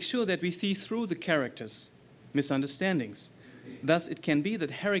 he makes sure that we see through the characters' misunderstandings. Thus, it can be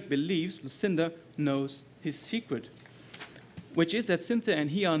that Herrick believes Lucinda knows his secret, which is that Cynthia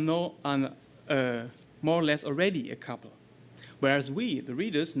and he are more or less already a couple. Whereas we, the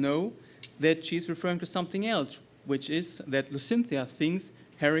readers, know that she's referring to something else, which is that Lucinda thinks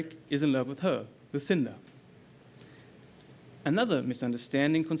Herrick is in love with her, Lucinda. Another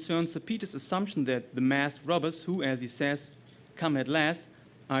misunderstanding concerns Sir Peter's assumption that the masked robbers, who, as he says, come at last,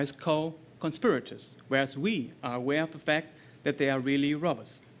 are his co-conspirators, whereas we are aware of the fact that they are really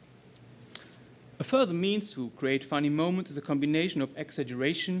robbers. A further means to create funny moments is a combination of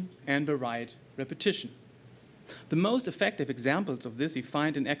exaggeration and varied repetition. The most effective examples of this we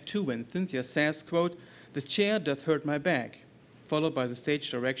find in Act 2 when Cynthia says, quote, "The chair doth hurt my back," followed by the stage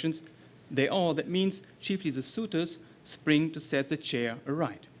directions, "They all," that means chiefly the suitors, "spring to set the chair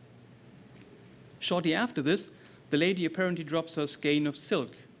aright." Shortly after this, the lady apparently drops her skein of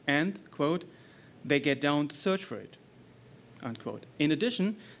silk and, quote, "They get down to search for it," unquote. In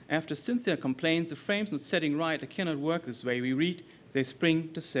addition, after Cynthia complains, "The frame's not setting right, I cannot work this way," we read, "They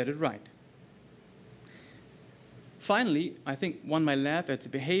spring to set it right." Finally, I think one might laugh at the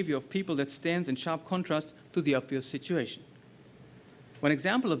behavior of people that stands in sharp contrast to the obvious situation. One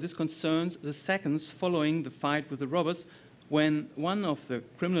example of this concerns the seconds following the fight with the robbers, when one of the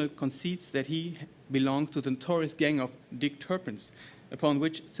criminals concedes that he belongs to the notorious gang of Dick Turpins, upon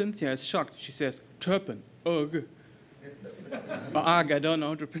which Cynthia is shocked. She says, "Turpin, ugh." Or ugh, I don't know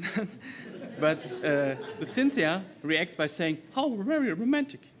how to pronounce. But Cynthia reacts by saying, "How very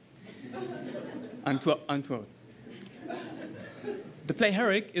romantic," unquote, unquote. The play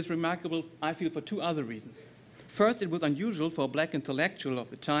Herrick is remarkable, I feel, for two other reasons. First, it was unusual for a black intellectual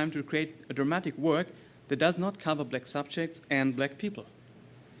of the time to create a dramatic work that does not cover black subjects and black people.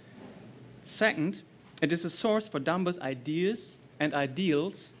 Second, it is a source for Dunbar's ideas and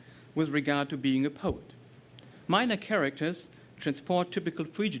ideals with regard to being a poet. Minor characters transport typical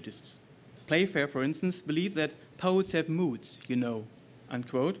prejudices. Playfair, for instance, believed that poets have moods, you know,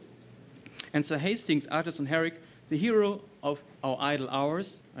 unquote. And Sir Hastings utters on Herrick, "The hero of our idle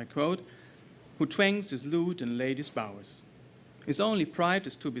hours," I quote, "who twangs his lute in ladies' bowers. His only pride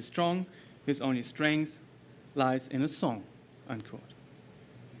is to be strong, his only strength lies in a song," unquote.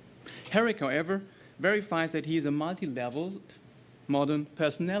 Herrick, however, verifies that he is a multi-leveled modern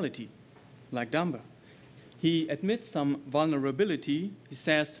personality, like Dunbar. He admits some vulnerability. He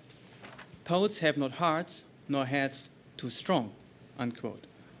says, "Poets have not hearts nor heads too strong," unquote.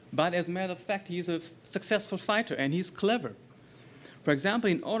 But as a matter of fact, he is a successful fighter and he's clever. For example,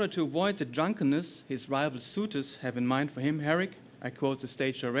 in order to avoid the drunkenness his rival suitors have in mind for him, Herrick, I quote the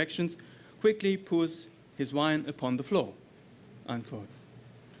stage directions, quickly pours his wine upon the floor, unquote.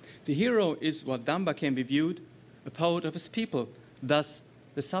 The hero is what Dunbar can be viewed, a poet of his people. Thus,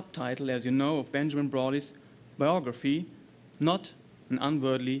 the subtitle, as you know, of Benjamin Brawley's biography, not an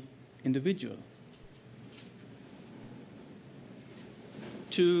unworldly individual.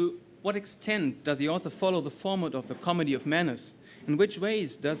 To what extent does the author follow the format of the comedy of manners? In which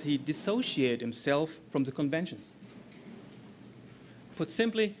ways does he dissociate himself from the conventions? Put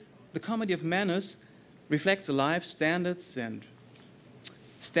simply, the comedy of manners reflects the life standards and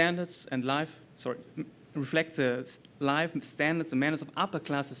reflects the life standards and manners of upper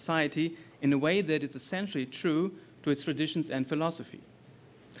class society in a way that is essentially true to its traditions and philosophy.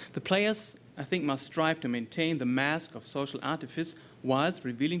 The players, I think, must strive to maintain the mask of social artifice whilst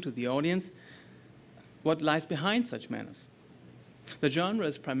revealing to the audience what lies behind such manners. The genre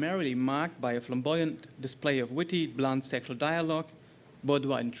is primarily marked by a flamboyant display of witty, blunt sexual dialogue,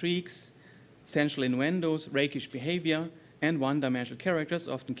 boudoir intrigues, sensual innuendos, rakish behavior, and one-dimensional characters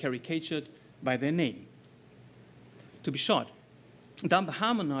often caricatured by their name. To be short, Dunbar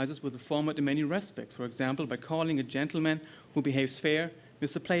harmonizes with the format in many respects, for example, by calling a gentleman who behaves fair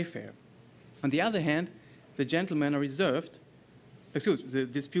Mr. Playfair. On the other hand, the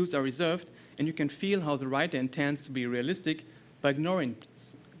disputes are reserved, and you can feel how the writer intends to be realistic by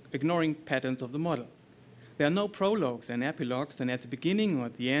ignoring patterns of the model. There are no prologues and epilogues, and at the beginning or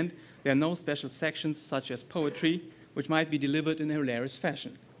at the end, there are no special sections such as poetry, which might be delivered in a hilarious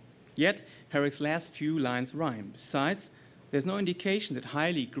fashion. Yet, Herrick's last few lines rhyme. Besides, there's no indication that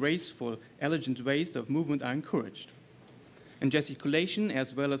highly graceful, elegant ways of movement are encouraged. And gesticulation,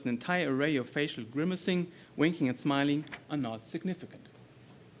 as well as an entire array of facial grimacing, winking and smiling, are not significant.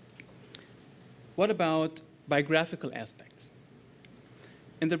 What about biographical aspects?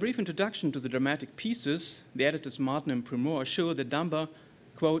 In the brief introduction to the dramatic pieces, the editors Martin and Primor assure that Dunbar,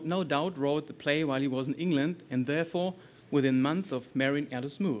 quote, "no doubt wrote the play while he was in England, and therefore within a month of marrying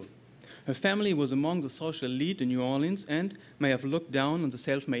Alice Moore. Her family was among the social elite in New Orleans and may have looked down on the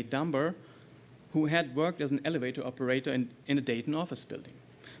self-made Dunbar, who had worked as an elevator operator in a Dayton office building.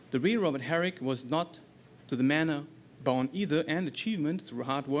 The real Robert Herrick was not to the manner born either, and achievement through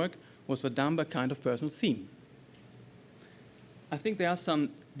hard work was for Dunbar kind of personal theme." I think there are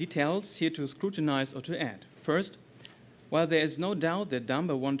some details here to scrutinize or to add. First, while there is no doubt that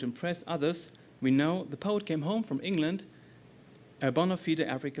Dunbar wanted to impress others, we know the poet came home from England a bona fide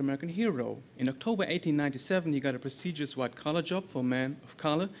African-American hero. In October 1897, he got a prestigious white-collar job for a man of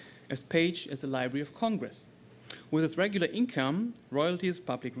color as page at the Library of Congress. With his regular income, royalties,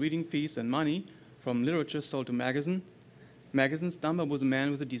 public reading fees, and money from literature sold to magazines, Dunbar was a man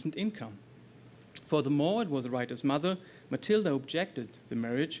with a decent income. Furthermore, it was the writer's mother, Matilda, who objected to the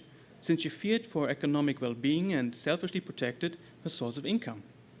marriage, since she feared for economic well-being and selfishly protected her source of income.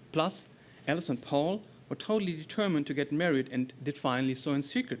 Plus, Alice and Paul were totally determined to get married and did finally so in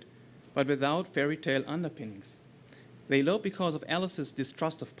secret, but without fairy tale underpinnings. They eloped because of Alice's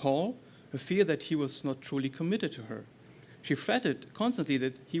distrust of Paul, her fear that he was not truly committed to her. She fretted constantly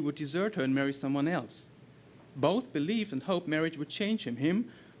that he would desert her and marry someone else. Both believed and hoped marriage would change him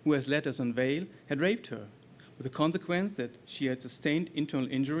who, as letters unveil, had raped her, with the consequence that she had sustained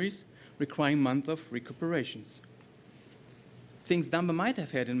internal injuries requiring months of recuperations. Things Dunbar might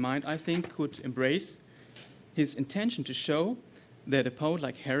have had in mind, I think, could embrace his intention to show that a poet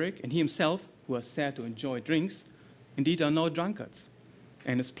like Herrick and he himself, who are said to enjoy drinks, indeed are no drunkards,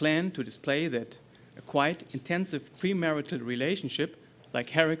 and his plan to display that a quite intensive premarital relationship, like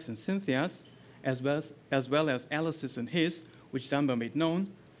Herrick's and Cynthia's, as well as Alice's and his, which Dunbar made known,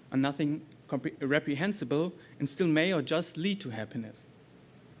 are nothing reprehensible and still may or just lead to happiness.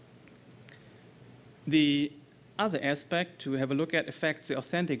 The other aspect to have a look at affects the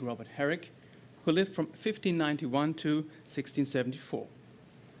authentic Robert Herrick, who lived from 1591 to 1674.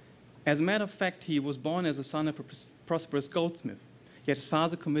 As a matter of fact, he was born as the son of a prosperous goldsmith, yet his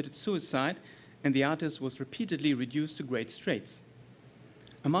father committed suicide, and the artist was repeatedly reduced to great straits.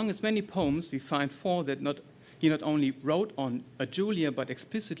 Among his many poems, we find four that he not only wrote on a Julia, but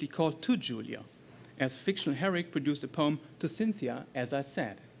explicitly called to Julia, as fictional Herrick produced a poem to Cynthia, as I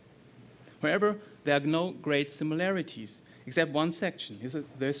said. However, there are no great similarities, except one section.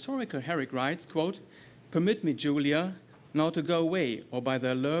 The historical Herrick writes, quote, "Permit me, Julia, now to go away, or by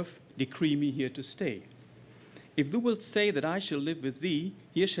thy love decree me here to stay. If thou wilt say that I shall live with thee,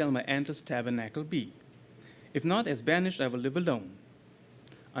 here shall my endless tabernacle be. If not, as banished I will live alone."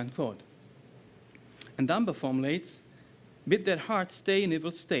 Unquote. And Dunbar formulates, "Bid that heart stay, and it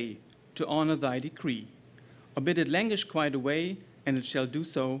will stay, to honor thy decree. Or bid it languish quite away, and it shall do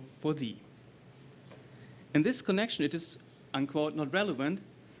so for thee." In this connection, it is, unquote, not relevant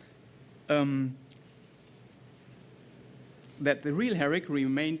that the real Herrick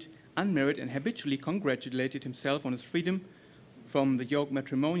remained unmarried and habitually congratulated himself on his freedom from the yoke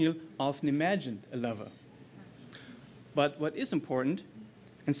matrimonial, often imagined a lover. But what is important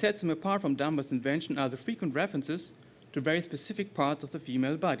and sets him apart from Dunbar's invention are the frequent references to very specific parts of the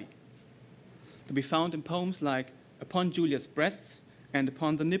female body, to be found in poems like "Upon Julia's Breasts" and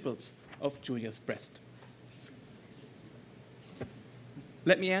 "Upon the Nipples of Julia's Breast."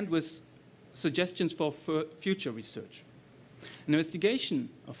 Let me end with suggestions for future research. An investigation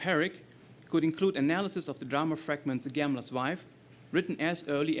of Herrick could include analysis of the drama fragments "The Gambler's Wife," written as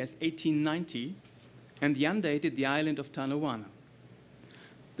early as 1890, and the undated "The Island of Tanawana."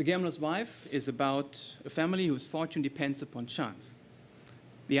 The Gambler's Wife is about a family whose fortune depends upon chance.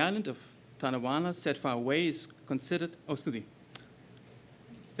 The island of Tanawana, set far away, is considered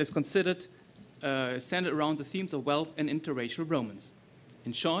centered around the themes of wealth and interracial romance.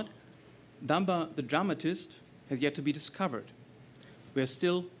 In short, Dunbar, the dramatist, has yet to be discovered. We are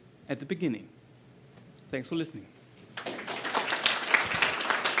still at the beginning. Thanks for listening.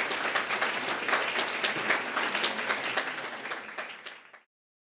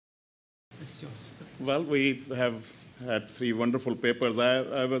 It's yours. Well, we have had three wonderful papers.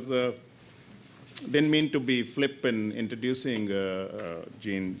 I didn't mean to be flip in introducing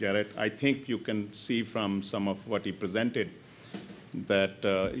Jarrett. I think you can see from some of what he presented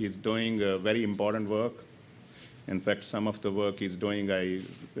that he's doing very important work. In fact, some of the work he's doing,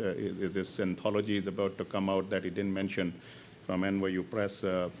 this anthology is about to come out that he didn't mention from NYU Press,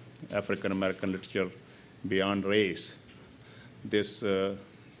 African American Literature Beyond Race. These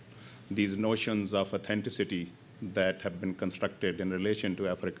notions of authenticity that have been constructed in relation to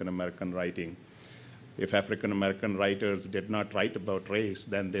African American writing. If African American writers did not write about race,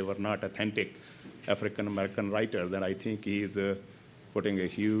 then they were not authentic African American writers. And I think he's putting a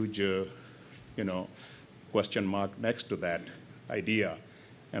huge, question mark next to that idea.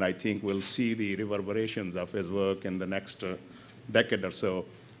 And I think we'll see the reverberations of his work in the next decade or so.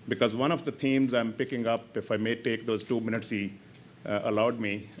 Because one of the themes I'm picking up, if I may take those 2 minutes he allowed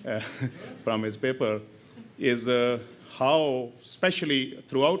me from his paper, is how, especially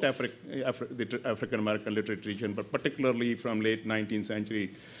throughout the African-American literature, but particularly from late 19th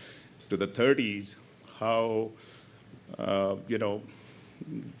century to the 30s, how, the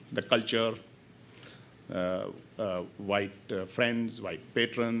culture, white friends, white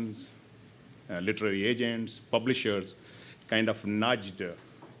patrons, literary agents, publishers, kind of nudged,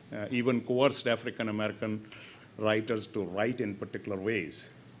 even coerced African-American writers to write in particular ways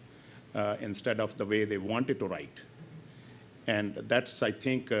instead of the way they wanted to write. And that's, I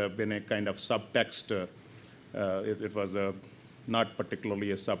think, been a kind of subtext. It was not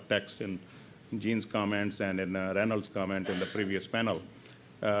particularly a subtext in Gene's comments and in Reynolds' comment in the previous panel.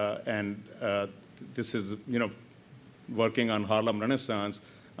 This is, working on Harlem Renaissance.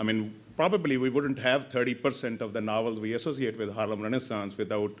 I mean, probably we wouldn't have 30% of the novels we associate with Harlem Renaissance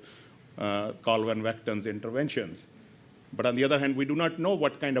without Carl Van Vechten's interventions. But on the other hand, we do not know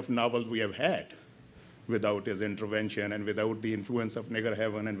what kind of novels we have had without his intervention and without the influence of Nigger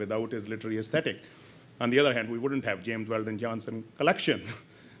Heaven and without his literary aesthetic. On the other hand, we wouldn't have James Weldon Johnson collection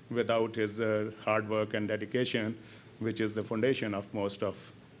without his hard work and dedication, which is the foundation of most of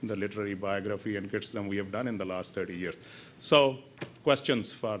the literary biography and criticism we have done in the last 30 years. So,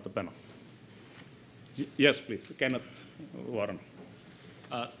 questions for the panel? Yes, please. Kenneth Warren.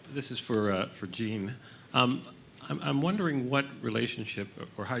 This is for Gene. I'm wondering what relationship,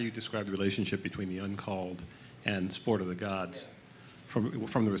 or how you describe the relationship between the uncalled and Sport of the Gods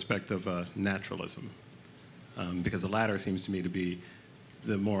from the respect of naturalism. Because the latter seems to me to be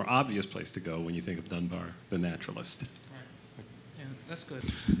the more obvious place to go when you think of Dunbar, the naturalist. Right. Yeah, that's good.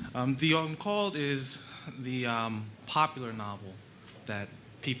 The Uncalled is the popular novel that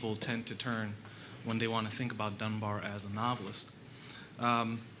people tend to turn when they want to think about Dunbar as a novelist.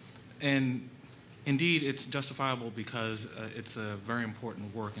 And indeed, it's justifiable because it's a very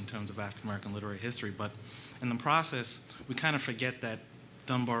important work in terms of African American literary history, but in the process, we kind of forget that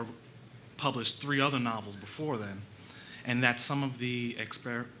Dunbar published 3 other novels before then, and that some of the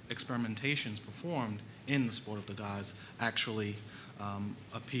experimentations performed in The Sport of the Gods actually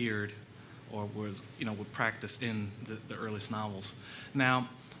appeared or were practiced in the earliest novels. Now,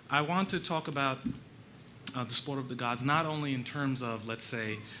 I want to talk about The Sport of the Gods not only in terms of, let's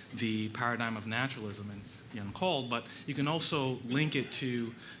say, the paradigm of naturalism and the Uncalled, but you can also link it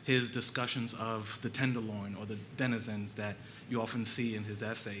to his discussions of the tenderloin or the denizens that you often see in his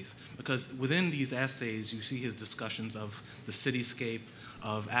essays. Because within these essays, you see his discussions of the cityscape,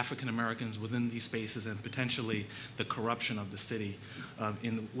 of African Americans within these spaces, and potentially the corruption of the city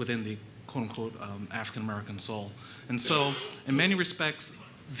within the quote-unquote African American soul. And so, in many respects,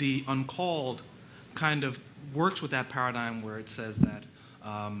 the Uncalled kind of works with that paradigm where it says that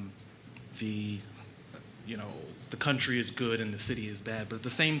the country is good and the city is bad. But at the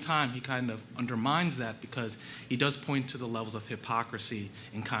same time, he kind of undermines that because he does point to the levels of hypocrisy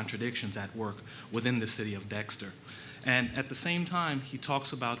and contradictions at work within the city of Dexter. And at the same time, he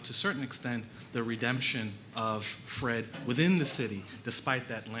talks about, to a certain extent, the redemption of Fred within the city, despite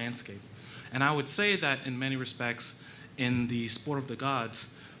that landscape. And I would say that in many respects, in The Sport of the Gods,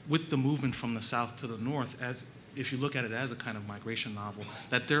 with the movement from the south to the north, as if you look at it as a kind of migration novel,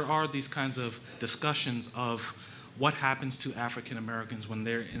 that there are these kinds of discussions of what happens to African Americans when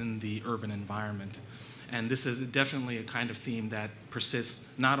they're in the urban environment. And this is definitely a kind of theme that persists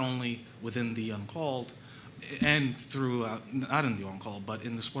not only within the Uncalled and through, not in the Uncalled, but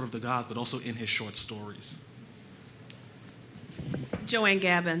in The Sport of the Gods, but also in his short stories. Joanne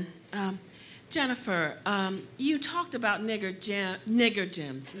Gabin. Jennifer, you talked about Nigger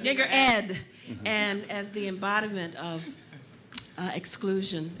Ed, and as the embodiment of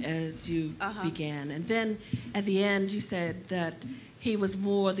exclusion as you began. And then at the end, you said that he was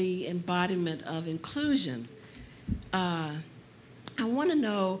more the embodiment of inclusion. I want to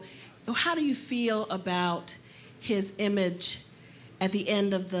know, how do you feel about his image at the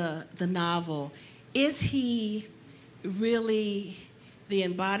end of the novel? Is he really the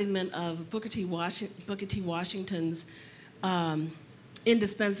embodiment of Booker T. Washington's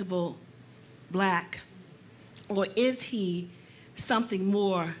indispensable black, or is he something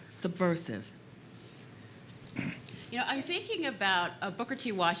more subversive? I'm thinking about Booker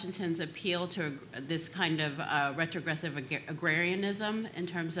T. Washington's appeal to this kind of retrogressive agrarianism in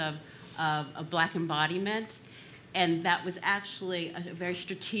terms of a black embodiment, and that was actually a very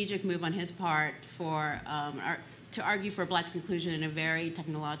strategic move on his part to argue for blacks' inclusion in a very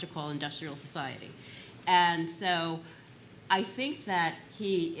technological, industrial society. And so I think that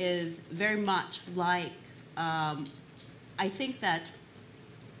he is very much like, let me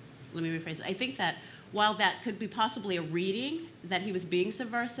rephrase it. I think that while that could be possibly a reading that he was being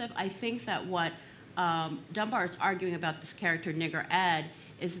subversive, I think that what Dunbar is arguing about this character, Nigger Ed,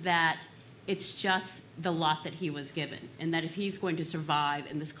 is that it's just the lot that he was given, and that if he's going to survive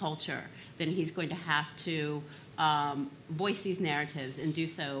in this culture, then he's going to have to voice these narratives and do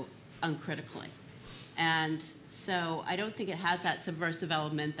so uncritically. And so I don't think it has that subversive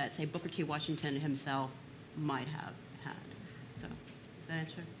element that, say, Booker T. Washington himself might have had. So, does that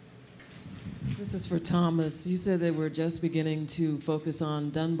answer? This is for Thomas. You said they were just beginning to focus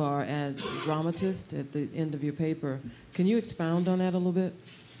on Dunbar as dramatist at the end of your paper. Can you expound on that a little bit?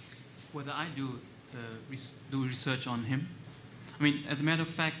 Whether I do research on him. I mean, as a matter of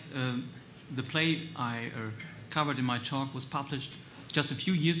fact, the play I covered in my talk was published just a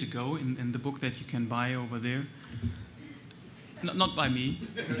few years ago in the book that you can buy over there. Not by me,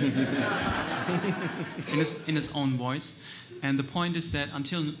 in his own voice. And the point is that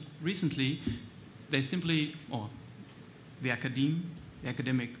until recently, they simply, or the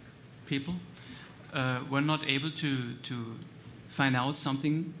academic people, were not able to find out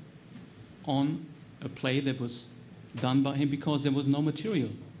something on a play that was done by him because there was no material.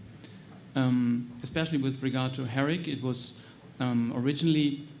 Especially with regard to Herrick, it was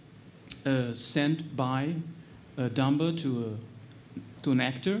originally sent by Dunbar to an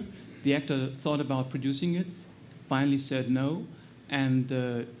actor. The actor thought about producing it, finally said no, and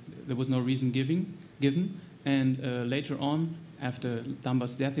there was no reason given. And later on, after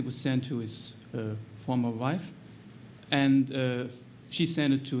Dunbar's death, it was sent to his former wife, and she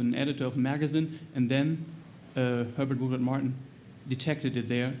sent it to an editor of a magazine, and then Herbert Woodward Martin detected it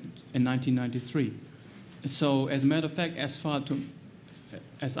there in 1993. So, as a matter of fact, as far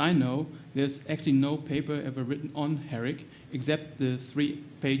as I know, there's actually no paper ever written on Herrick except the 3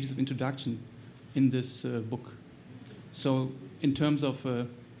 pages of introduction in this book. So, in terms of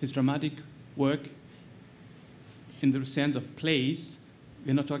his dramatic work, in the sense of plays,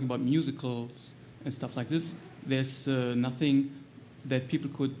 we're not talking about musicals and stuff like this. There's nothing that people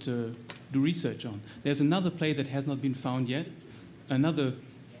could do research on. There's another play that has not been found yet, another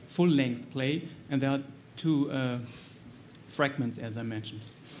full-length play, and there are 2 fragments, as I mentioned.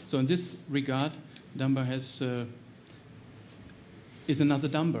 So in this regard, Dunbar is another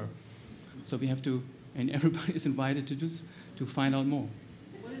Dunbar. So we have to, and everybody is invited to find out more.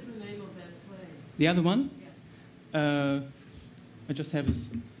 What is the name of that play? The other one? Yeah. I just have his.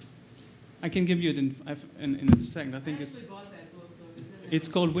 I can give you it in a second. I think I actually bought that book, so it's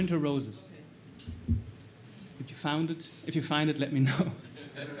called Winter Roses. Okay. If you find it, let me know.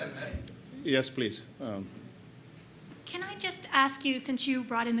 Yes, please. Can I just ask you, since you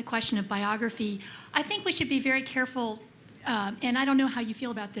brought in the question of biography, I think we should be very careful, and I don't know how you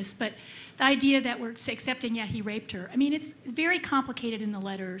feel about this, but the idea that we're accepting, yeah, he raped her. I mean, it's very complicated in the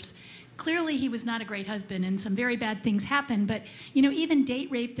letters. Clearly, he was not a great husband, and some very bad things happened, but, you know, even date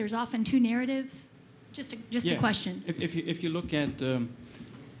rape, there's often 2 narratives. Just a question. If you look at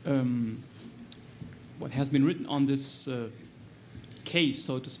what has been written on this case,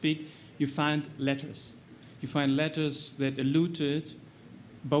 so to speak, you find letters. You find letters that allude to it,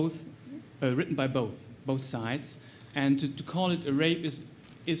 both written by both sides, and to call it a rape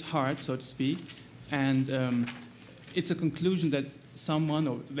is hard, so to speak, and it's a conclusion that someone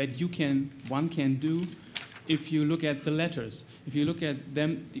or that one can do if you look at the letters. If you look at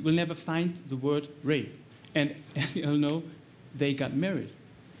them, you will never find the word rape. And as you all know, they got married.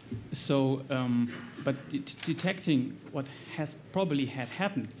 So, but detecting what has probably had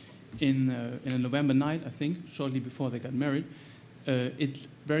happened in a November night, I think, shortly before they got married, it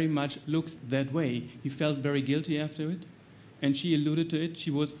very much looks that way. He felt very guilty after it, and she alluded to it.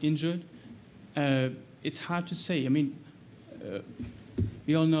 She was injured. It's hard to say. I mean,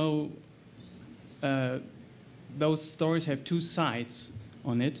 we all know those stories have 2 sides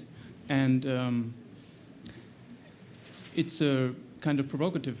on it, and it's a kind of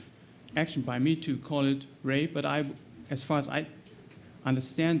provocative action by me to call it rape, but as far as I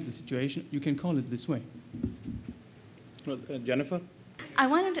understand the situation, you can call it this way. Well, Jennifer? I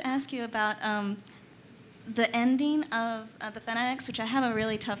wanted to ask you about the ending of the Fanatics, which I have a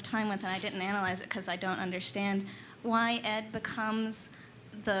really tough time with, and I didn't analyze it because I don't understand why Ed becomes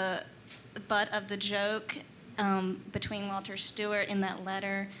the butt of the joke between Walter Stewart in that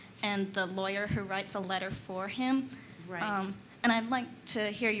letter and the lawyer who writes a letter for him. Right. And I'd like to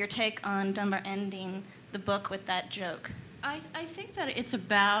hear your take on Dunbar ending the book with that joke. I think that it's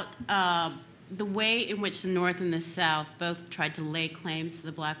about the way in which the North and the South both tried to lay claims to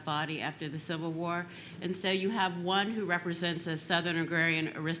the black body after the Civil War. And so you have one who represents a Southern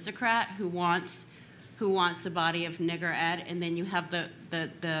agrarian aristocrat who wants the body of Nigger Ed, and then you have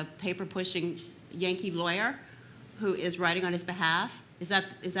the paper-pushing Yankee lawyer who is writing on his behalf. Is that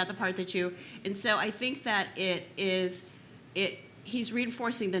the part that you? And so I think that he's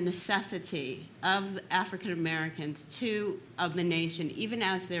reinforcing the necessity of African Americans of the nation, even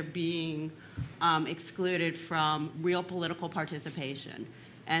as they're being excluded from real political participation.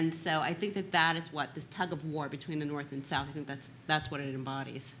 And so I think that that is what this tug of war between the North and South, I think that's what it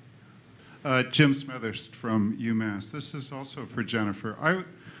embodies. Jim Smethurst from UMass. This is also for Jennifer. I,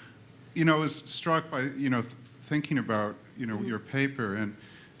 was struck by, thinking about, your paper, and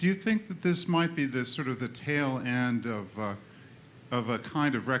do you think that this might be the sort of the tail end of a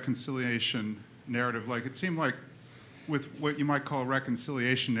kind of reconciliation narrative? Like, it seemed like with what you might call a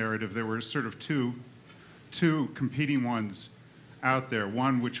reconciliation narrative, there were sort of two competing ones out there.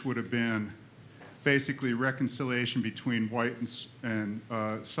 One which would have been basically reconciliation between white and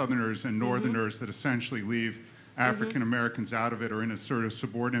Southerners and Northerners that essentially leave African Americans out of it or in a sort of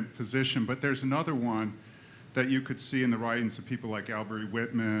subordinate position. But there's another one that you could see in the writings of people like Albury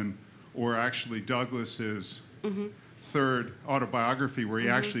Whitman, or actually Douglass's third autobiography, where he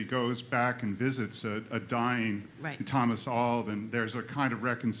actually goes back and visits a dying Thomas Auld, and there's a kind of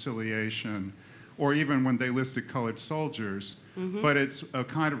reconciliation. Or even when they listed colored soldiers, but it's a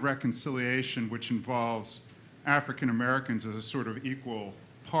kind of reconciliation which involves African Americans as a sort of equal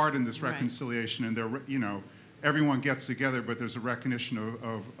part in this reconciliation, and they're, everyone gets together, but there's a recognition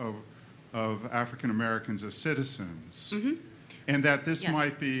of African Americans as citizens, and that this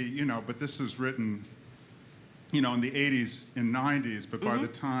might be, but this is written, in the 80s and 90s, but by the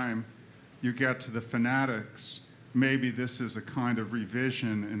time you get to the Fanatics, maybe this is a kind of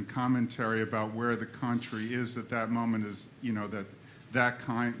revision and commentary about where the country is at that moment, is, that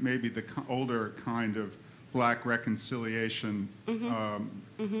kind, maybe the older kind of black reconciliation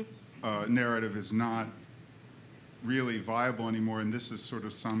narrative is not really viable anymore, and this is sort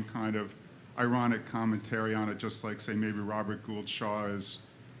of some kind of ironic commentary on it, just like, say, maybe Robert Gould Shaw is,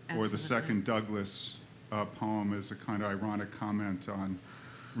 or the second Douglass poem is a kind of ironic comment on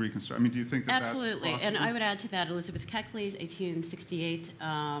Reconstruction. I mean, do you think that Absolutely. that's possible? And I would add to that Elizabeth Keckley's 1868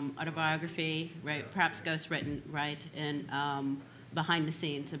 autobiography, right, perhaps ghostwritten, right, in behind the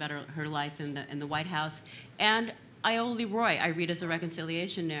scenes about her life in the White House. And Iola Leroy, I read as a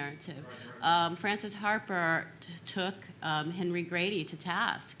reconciliation narrative. Frances Harper took Henry Grady to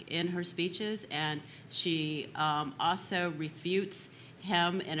task in her speeches, and she also refutes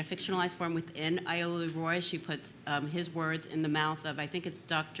him in a fictionalized form within Iola Leroy. She puts his words in the mouth of, I think it's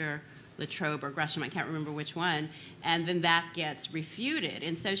Dr. Latrobe or Gresham, I can't remember which one, and then that gets refuted.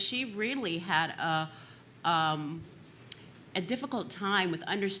 And so she really had a difficult time with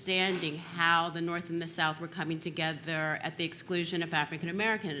understanding how the North and the South were coming together at the exclusion of African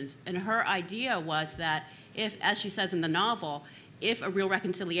Americans. And her idea was that if, as she says in the novel, if a real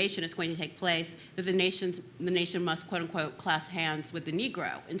reconciliation is going to take place, that the nation must, quote unquote, clasp hands with the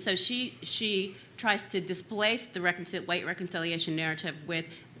Negro. And so she tries to displace the white reconciliation narrative with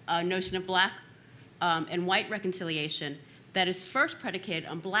a notion of black and white reconciliation that is first predicated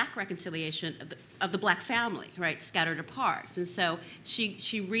on black reconciliation of the black family, right, scattered apart. And so she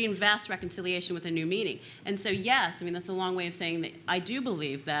reinvests reconciliation with a new meaning. And so yes, I mean, that's a long way of saying that I do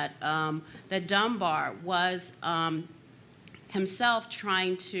believe that, that Dunbar was himself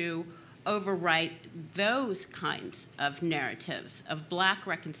trying to overwrite those kinds of narratives of black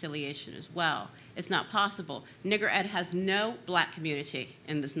reconciliation as well. It's not possible. Nigger Ed has no black community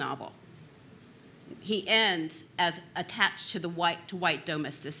in this novel. He ends as attached to the white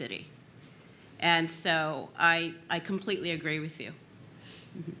domesticity. And so I completely agree with you.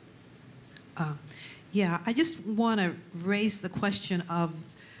 Yeah, I just want to raise the question of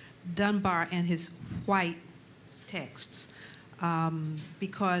Dunbar and his white texts.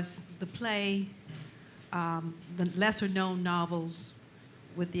 Because the play, the lesser-known novels,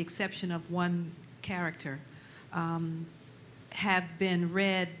 with the exception of one character, have been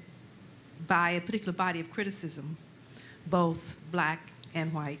read by a particular body of criticism, both black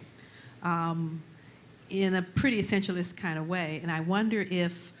and white, in a pretty essentialist kind of way. And I wonder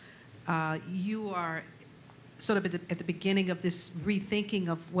if you are sort of at the beginning of this rethinking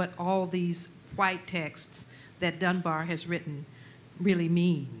of what all these white texts that Dunbar has written really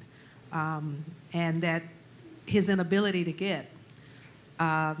mean, and that his inability to get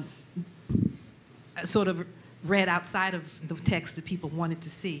sort of read outside of the text that people wanted to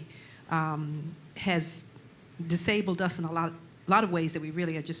see has disabled us in a lot of ways that we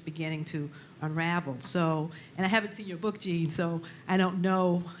really are just beginning to unravel. So, and I haven't seen your book, Jean, so I don't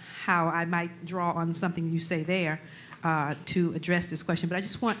know how I might draw on something you say there to address this question. But I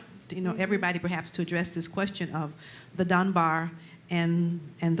just want everybody perhaps to address this question of the Dunbar and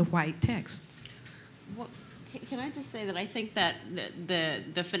the white texts. Well, can I just say that I think that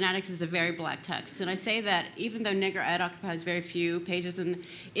the Fanatics is a very black text, and I say that even though Nigger Ed occupies very few pages, and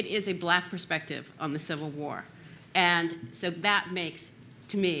it is a black perspective on the Civil War, and so that makes,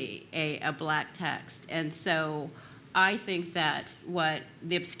 to me, a black text. And so I think that what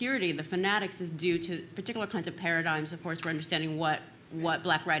the obscurity, the fanatics, is due to particular kinds of paradigms, of course, for understanding what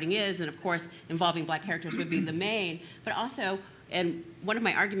Black writing is, and of course, involving Black characters would be the main, but also, and one of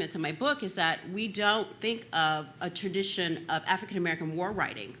my arguments in my book is that we don't think of a tradition of African-American war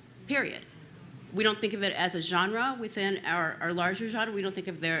writing, period. We don't think of it as a genre within our larger genre. We don't think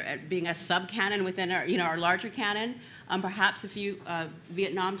of there being a sub-canon within our larger canon, perhaps a few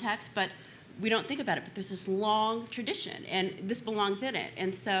Vietnam texts, but we don't think about it, but there's this long tradition, and this belongs in it.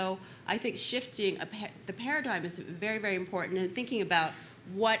 And so I think shifting the paradigm is very, very important, and thinking about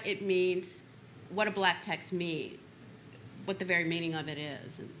what it means, what a Black text means, what the very meaning of it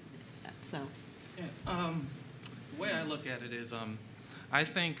is. And so. Yeah, the way I look at it is, I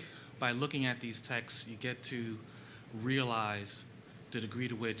think by looking at these texts, you get to realize the degree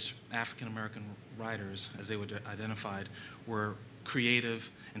to which African-American writers, as they were identified, were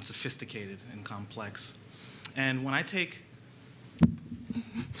creative and sophisticated and complex. And when I take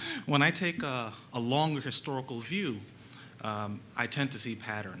a longer historical view, I tend to see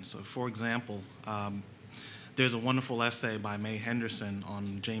patterns. So for example, there's a wonderful essay by Mae Henderson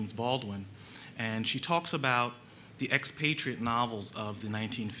on James Baldwin, and she talks about the expatriate novels of the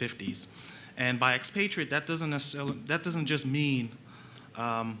 1950s. And by expatriate, that doesn't just mean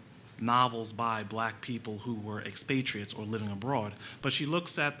novels by Black people who were expatriates or living abroad, but she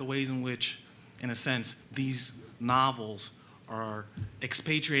looks at the ways in which, in a sense, these novels are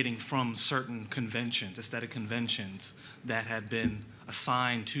expatriating from certain conventions, aesthetic conventions that had been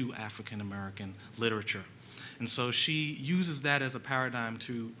assigned to African-American literature. And so she uses that as a paradigm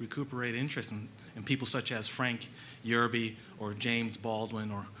to recuperate interest in people such as Frank Yerby or James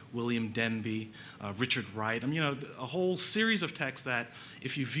Baldwin or William Denby, Richard Wright. I mean, a whole series of texts that,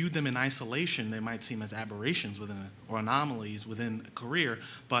 if you viewed them in isolation, they might seem as aberrations or anomalies within a career,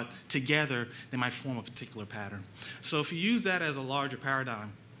 but together they might form a particular pattern. So if you use that as a larger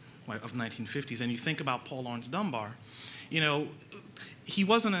paradigm of the 1950s, and you think about Paul Laurence Dunbar, he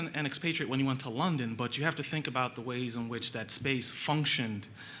wasn't an expatriate when he went to London, but you have to think about the ways in which that space functioned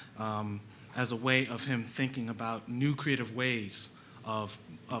as a way of him thinking about new creative ways of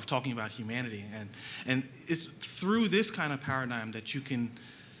talking about humanity. And it's through this kind of paradigm that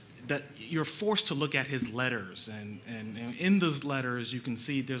you're forced to look at his letters. And in those letters, you can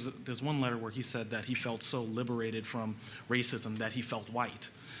see there's one letter where he said that he felt so liberated from racism that he felt white.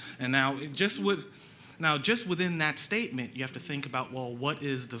 And now, just within that statement, you have to think about, well, what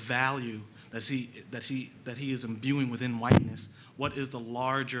is the value that he is imbuing within whiteness? What is the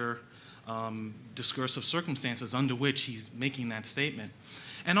larger discursive circumstances under which he's making that statement?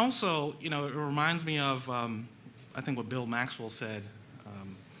 And also, it reminds me of, I think what Bill Maxwell said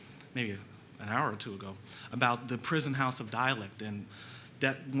maybe an hour or two ago about the prison house of dialect, and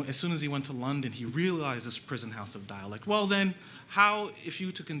that as soon as he went to London, he realized this prison house of dialect. Well, then, how, if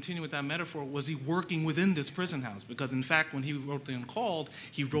you to continue with that metaphor, was he working within this prison house? Because in fact, when he wrote The Uncalled,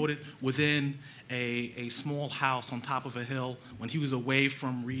 he wrote it within a small house on top of a hill when he was away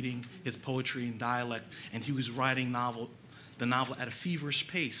from reading his poetry in dialect, and he was writing the novel at a feverish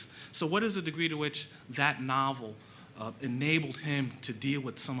pace. So what is the degree to which that novel enabled him to deal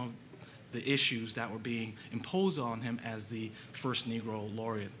with some of the issues that were being imposed on him as the first Negro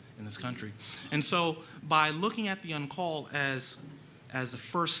laureate in this country? And so by looking at The Uncalled as a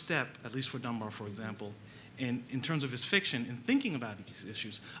first step, at least for Dunbar, for example, in terms of his fiction, in thinking about these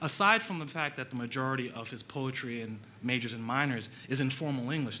issues, aside from the fact that the majority of his poetry and majors and minors is in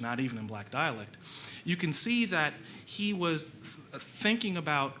formal English, not even in Black dialect, you can see that he was thinking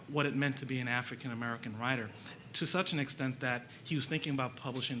about what it meant to be an African-American writer, to such an extent that he was thinking about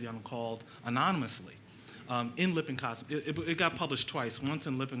publishing The Uncalled anonymously. In Lippincotts, it got published twice, once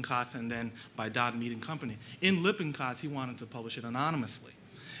in Lippincotts and then by Dodd Mead and Company. In Lippincotts, he wanted to publish it anonymously.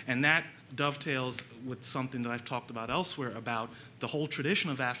 And that dovetails with something that I've talked about elsewhere about the whole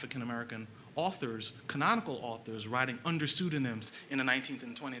tradition of African-American authors, canonical authors, writing under pseudonyms in the 19th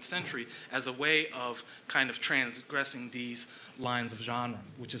and 20th century as a way of kind of transgressing these lines of genre,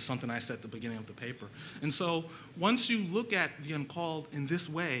 which is something I said at the beginning of the paper. And so once you look at The Uncalled in this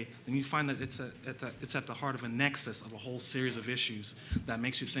way, then you find that it's at the heart of a nexus of a whole series of issues that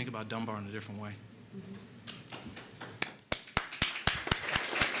makes you think about Dunbar in a different way. Mm-hmm.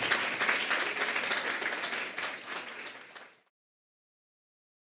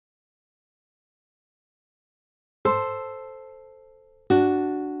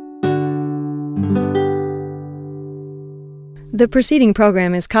 The preceding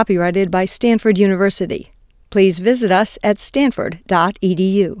program is copyrighted by Stanford University. Please visit us at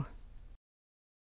stanford.edu.